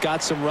offense,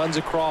 got some runs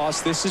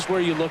across, this is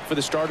where you look for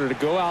the starter to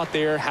go out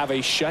there, have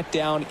a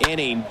shutdown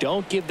inning.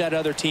 Don't give that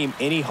other team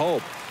any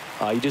hope.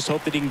 You just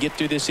hope that he can get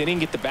through this inning,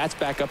 get the bats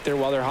back up there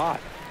while they're hot.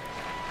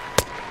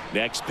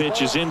 Next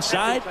pitch is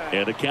inside,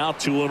 and a count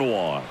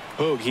 2-1.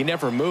 Boog, he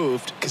never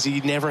moved because he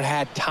never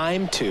had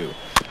time to.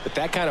 But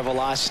that kind of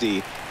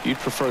velocity, you'd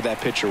prefer that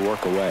pitcher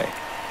work away.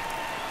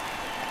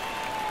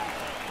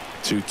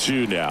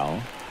 2-2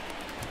 now.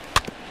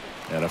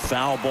 And a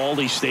foul ball,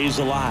 he stays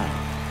alive.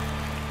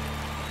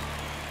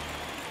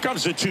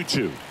 Comes the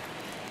 2-2.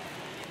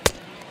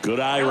 Good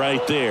eye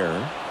right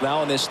there.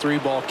 Now in this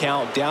 3-ball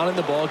count, down in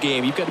the ball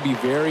game, you've got to be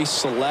very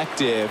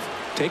selective.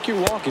 Take your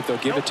walk if they'll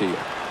give it to you.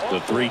 The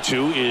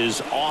 3-2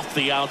 is off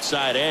the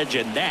outside edge,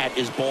 and that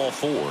is ball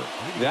 4.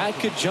 That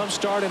could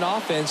jumpstart an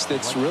offense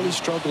that's really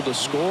struggled to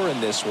score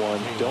in this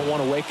one. Don't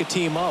want to wake a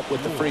team up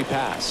with the free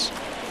pass.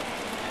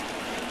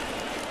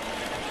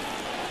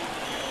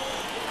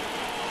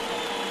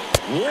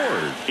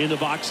 Ward in the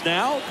box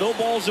now. No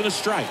balls and a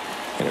strike.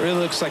 And it really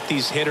looks like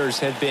these hitters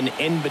have been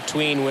in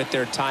between with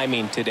their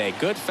timing today.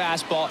 Good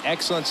fastball,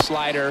 excellent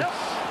slider,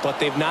 but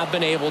they've not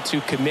been able to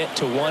commit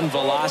to one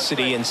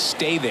velocity and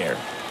stay there.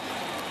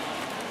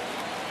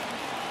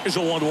 Here's a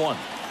 1-1.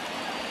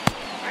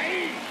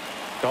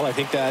 Well, I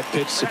think that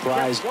pitch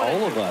surprised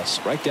all of us.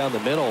 Right down the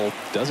middle,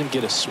 doesn't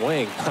get a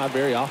swing. Not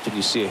very often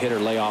you see a hitter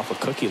lay off a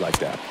cookie like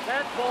that.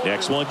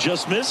 Next one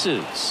just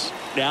misses.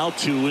 Now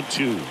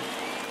 2-2.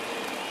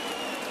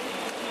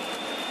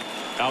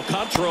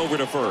 Alcantara over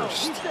to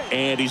first,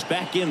 and he's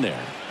back in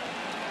there.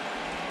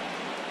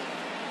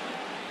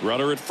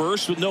 Runner at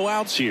first with no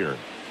outs here.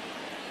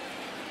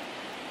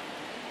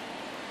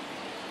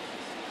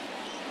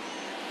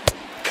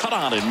 Cut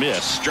on and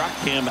miss, struck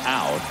him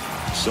out.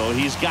 So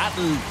he's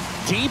gotten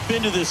deep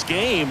into this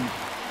game,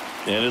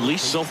 and at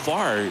least so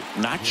far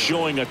not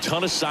showing a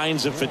ton of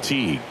signs of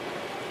fatigue.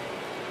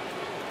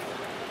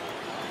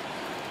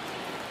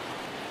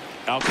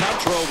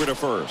 Alcantara over to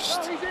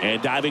first,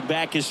 and diving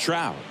back is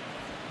Trout.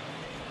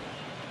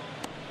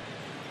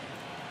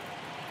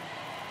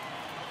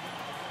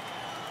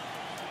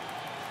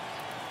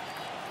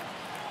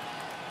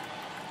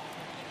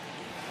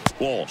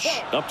 Walsh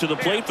up to the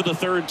plate for the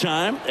third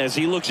time as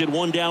he looks at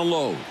one down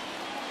low.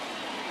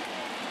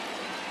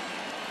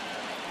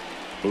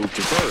 Move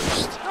to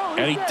first,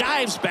 and he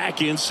dives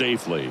back in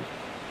safely.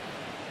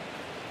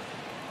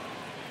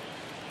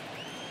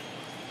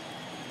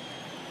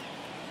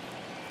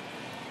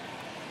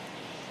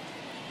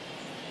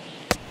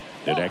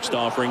 The next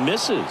offering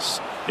misses.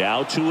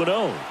 Now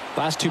 2-0.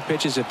 Last two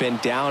pitches have been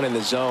down in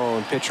the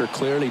zone. Pitcher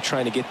clearly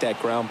trying to get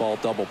that ground ball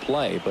double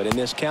play, but in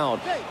this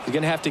count he's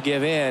going to have to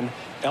give in,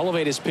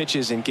 elevate his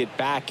pitches, and get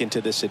back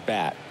into this at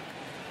bat.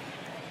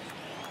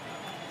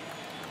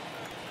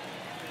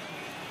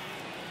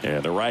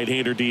 And the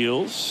right-hander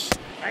deals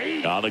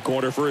on the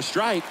corner for a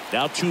strike.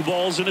 Now 2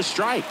 balls and a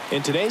strike.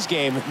 In today's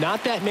game,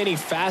 not that many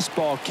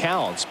fastball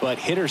counts, but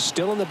hitters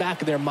still in the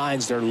back of their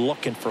minds, they're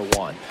looking for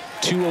one.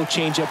 2-0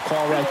 changeup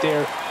call right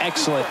there.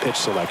 Excellent pitch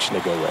selection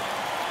to go with.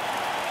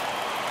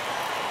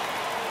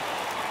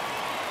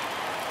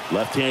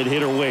 Left-hand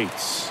hitter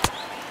waits.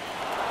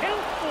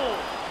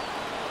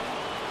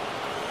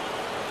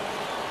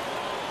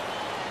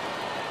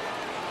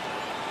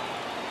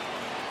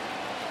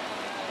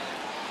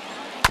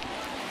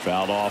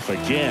 Fouled off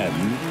again,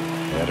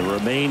 and it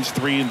remains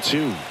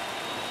 3-2.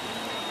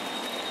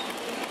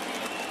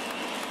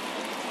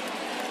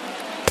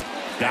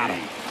 Got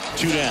him.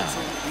 2 down.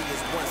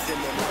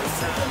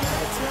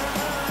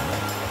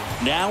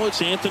 Now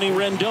it's Anthony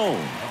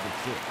Rendon.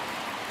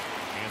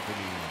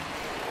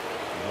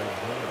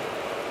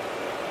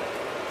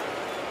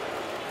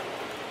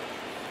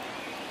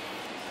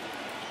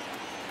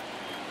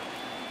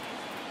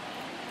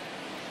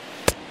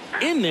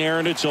 In there,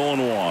 and it's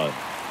 0-1.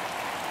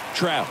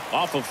 Trout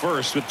off of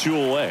first with 2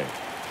 away.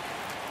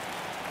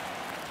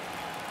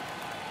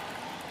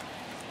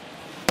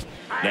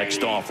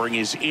 Next offering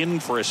is in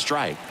for a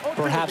strike.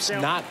 Perhaps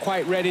not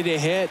quite ready to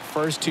hit.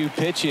 First 2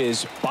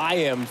 pitches by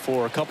him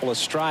for a couple of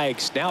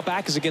strikes. Now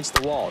back is against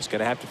the wall. He's going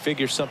to have to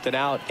figure something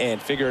out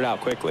and figure it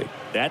out quickly.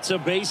 That's a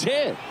base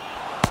hit.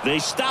 They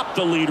stop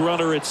the lead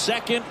runner at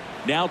second.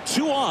 Now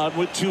 2 on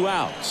with 2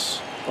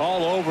 outs.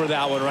 All over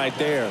that one right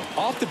there.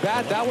 Off the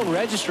bat, that one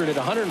registered at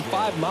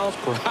 105 miles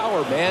per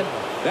hour, man.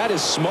 That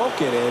is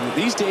smoking, and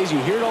these days you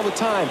hear it all the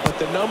time, but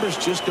the numbers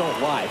just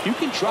don't lie. If you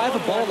can drive a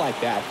ball like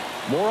that,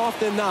 more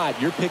often than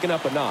not, you're picking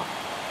up a knock.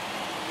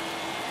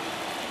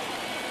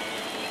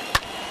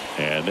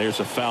 And there's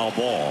a foul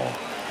ball.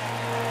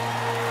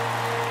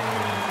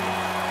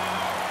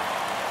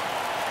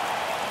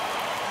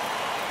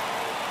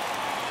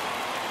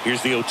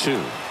 Here's the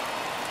 0-2.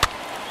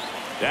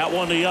 That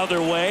one the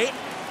other way.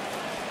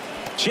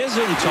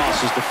 Chisholm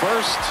tosses to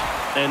first,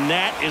 and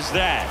that is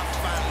that.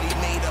 Finally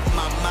made up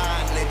my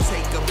mind, let's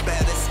take a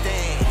better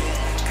stand.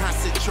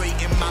 Concentrate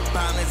in my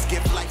balance,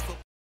 give life a...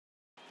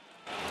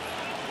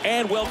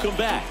 And welcome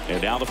back.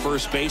 And now the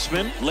first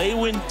baseman,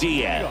 Lewin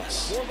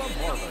Diaz. For the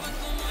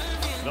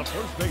Marlins, the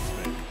first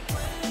baseman,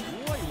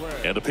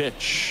 Lewin And the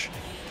pitch.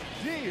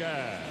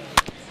 Diaz.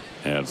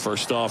 And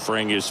first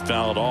offering is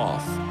fouled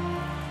off.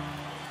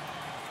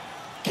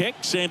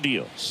 Kicks and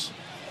deals.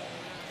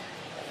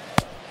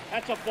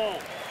 That's a ball.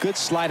 Good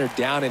slider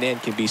down and in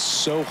can be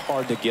so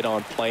hard to get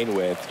on plane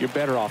with. You're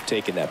better off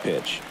taking that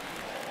pitch.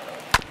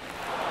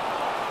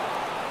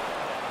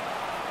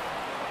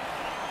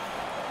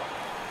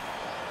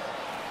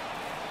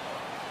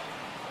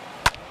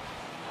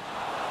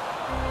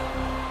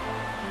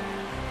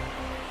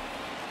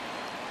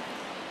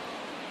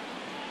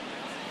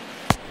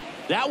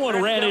 That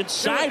one ran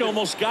inside,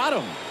 almost got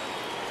him.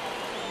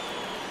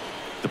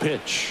 The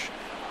pitch.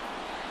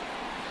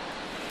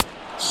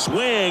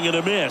 Swing and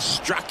a miss,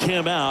 struck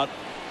him out.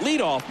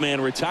 Leadoff man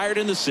retired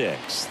in the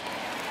 6th.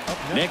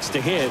 Next to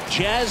hit,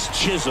 Jazz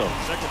Chisholm.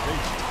 Second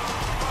baseman.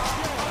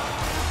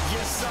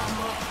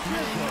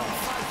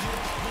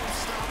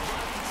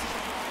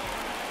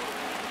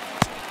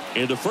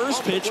 And the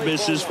first pitch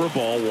misses for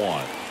ball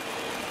 1.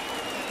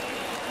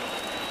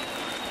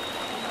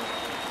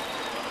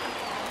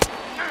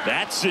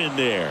 That's in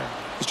there.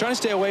 He's trying to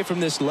stay away from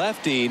this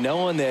lefty,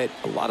 knowing that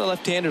a lot of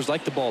left-handers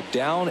like the ball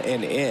down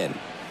and in.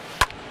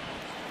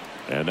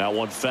 And that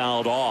one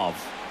fouled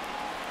off.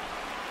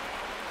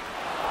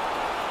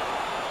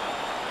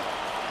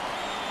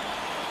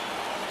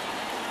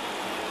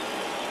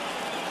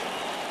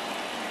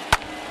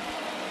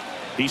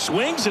 He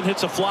swings and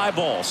hits a fly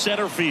ball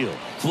center field.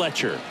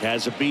 Fletcher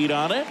has a beat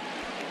on it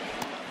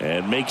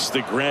and makes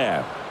the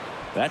grab.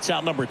 That's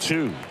out number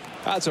 2.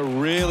 That's a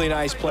really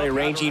nice play,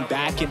 ranging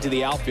back into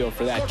the outfield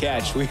for that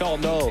catch. We all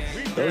know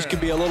those can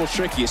be a little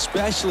tricky,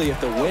 especially if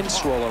the wind's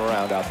swirling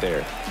around out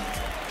there.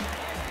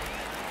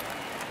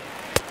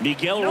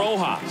 Miguel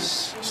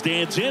Rojas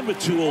stands in with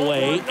 2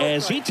 away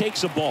as he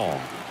takes a ball.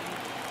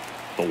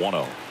 The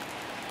 1-0.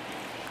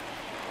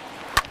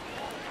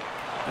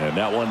 And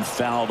that one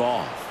fouled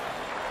off.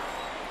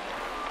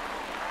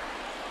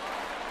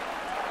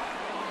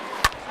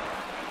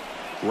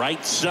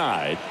 Right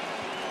side.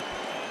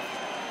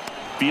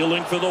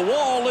 Feeling for the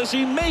wall as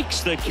he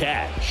makes the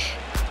catch.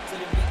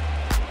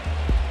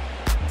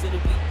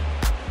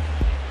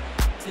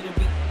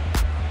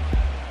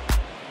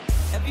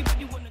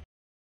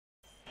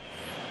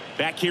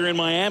 Back here in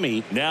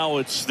Miami, now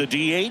it's the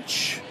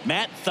DH,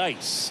 Matt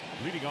Thaiss.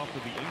 Leading off for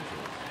the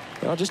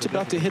Angels. Well, just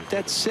about to hit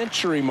that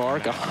century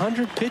mark,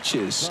 100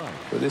 pitches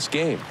for this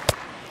game.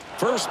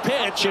 First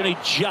pitch, and he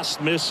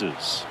just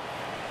misses.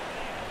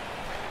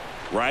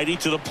 Righty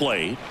to the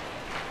plate.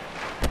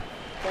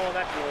 Oh,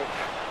 that's low.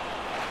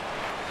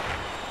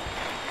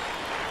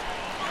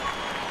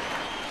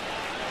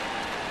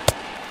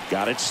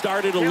 Got it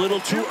started a little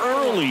too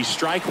early.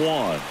 Strike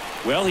 1.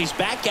 Well, he's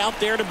back out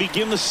there to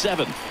begin the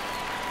 7th.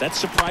 That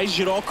surprised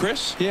you at all,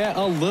 Chris? Yeah,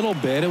 a little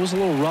bit. It was a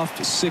little rough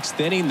 6th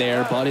inning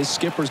there, but his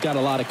skipper's got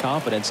a lot of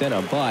confidence in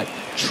him. But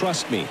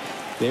trust me,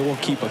 they will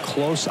keep a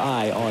close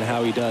eye on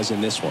how he does in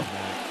this one.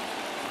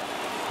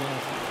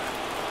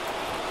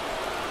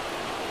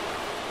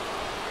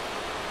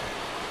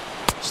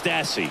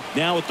 Stassi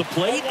now at the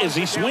plate as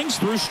he swings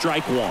through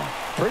strike 1.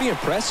 Pretty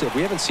impressive.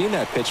 We haven't seen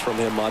that pitch from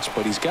him much,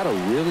 but he's got a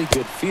really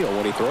good feel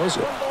when he throws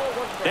it.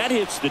 That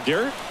hits the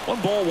dirt.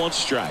 1 ball, 1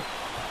 strike.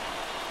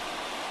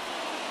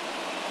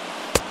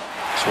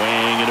 Swing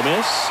and a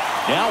miss.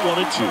 Now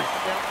 1-2.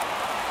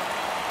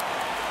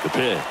 The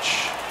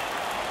pitch.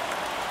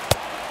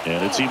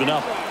 And it's even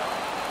up.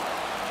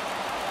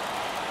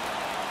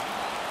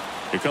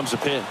 Here comes a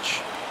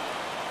pitch.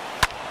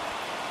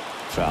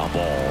 Foul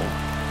ball.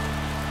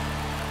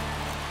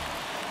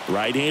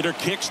 Right-hander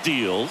kicks,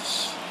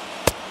 deals.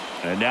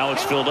 And now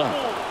it's filled up.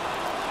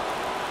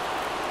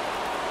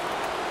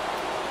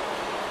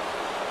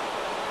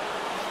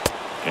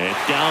 And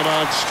down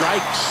on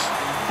strikes.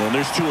 And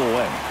there's 2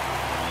 away.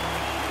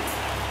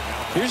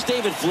 Here's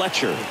David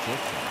Fletcher.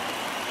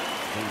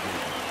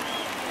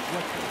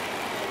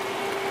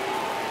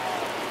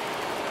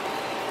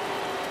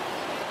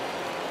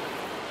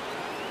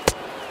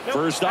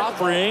 First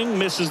offering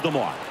misses the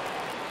mark.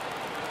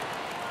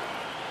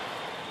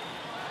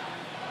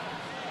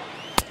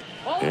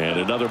 And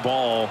another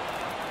ball.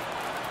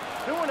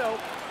 2-0.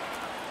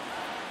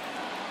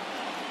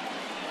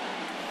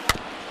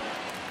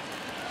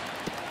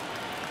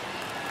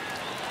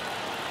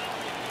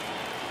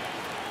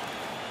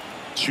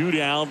 Two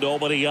down,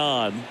 nobody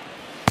on.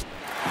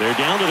 They're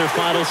down to their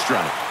final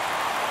strike.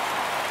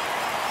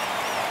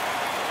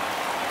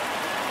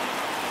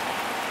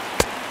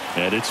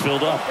 And it's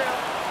filled up.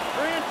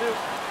 3-2.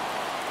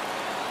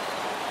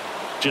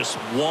 Just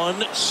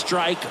 1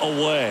 strike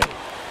away.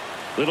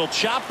 Little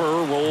chopper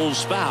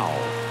rolls foul.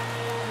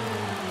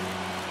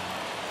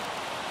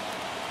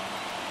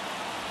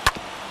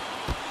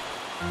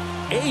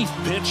 Eighth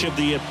pitch of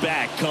the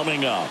at-bat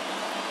coming up.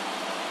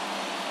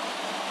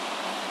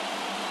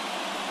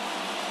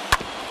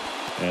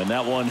 And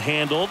that one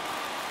handled.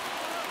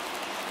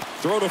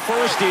 Throw to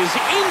first is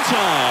in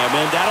time,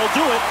 and that'll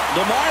do it.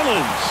 The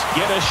Marlins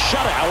get a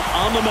shutout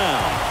on the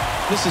mound.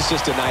 This is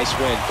just a nice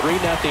win. 3-0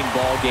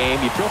 ball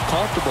game. You feel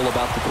comfortable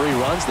about the 3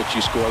 runs that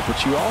you scored,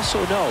 but you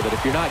also know that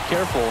if you're not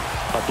careful,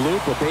 a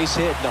bloop, a base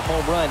hit, and a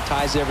home run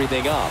ties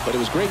everything up. But it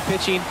was great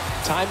pitching.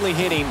 Timely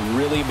hitting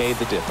really made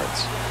the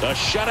difference. A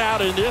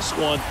shutout in this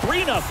one.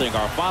 3-0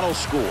 our final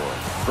score.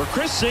 For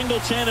Chris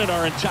Singleton and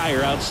our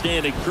entire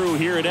outstanding crew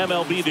here at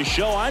MLB The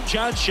Show, I'm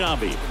John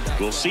Shambi.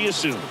 We'll see you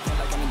soon.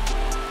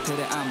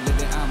 I'm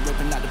living, I'm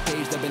ripping out the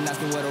page. They've been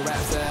asking what a rap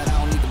said. I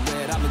don't need the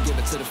bread, I'ma give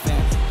it to the fan.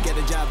 Get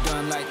the job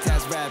done like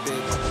Taz Rabbit.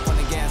 On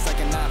the gas, I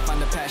cannot find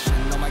the passion.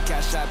 On my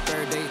cash shop,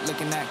 third date,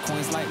 looking at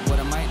coins like, what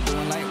am I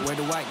doing? Like, where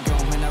do I go?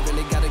 Man, I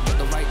really gotta get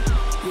the right.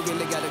 You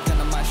really gotta come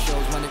to my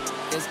shows when it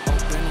is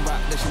open.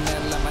 Rock the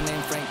Chanel, like my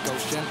name Frank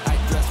Ocean. I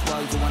dress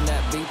well, you want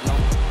that beat low.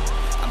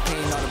 I'm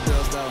paying all the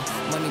bills though.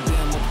 Money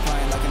being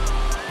multiplying like an.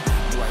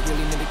 Do I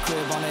really need a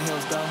crib on the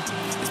hills though?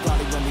 It's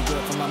probably gonna be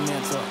good for my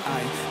mental.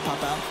 I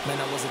pop out, man,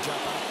 I was a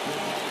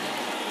dropout.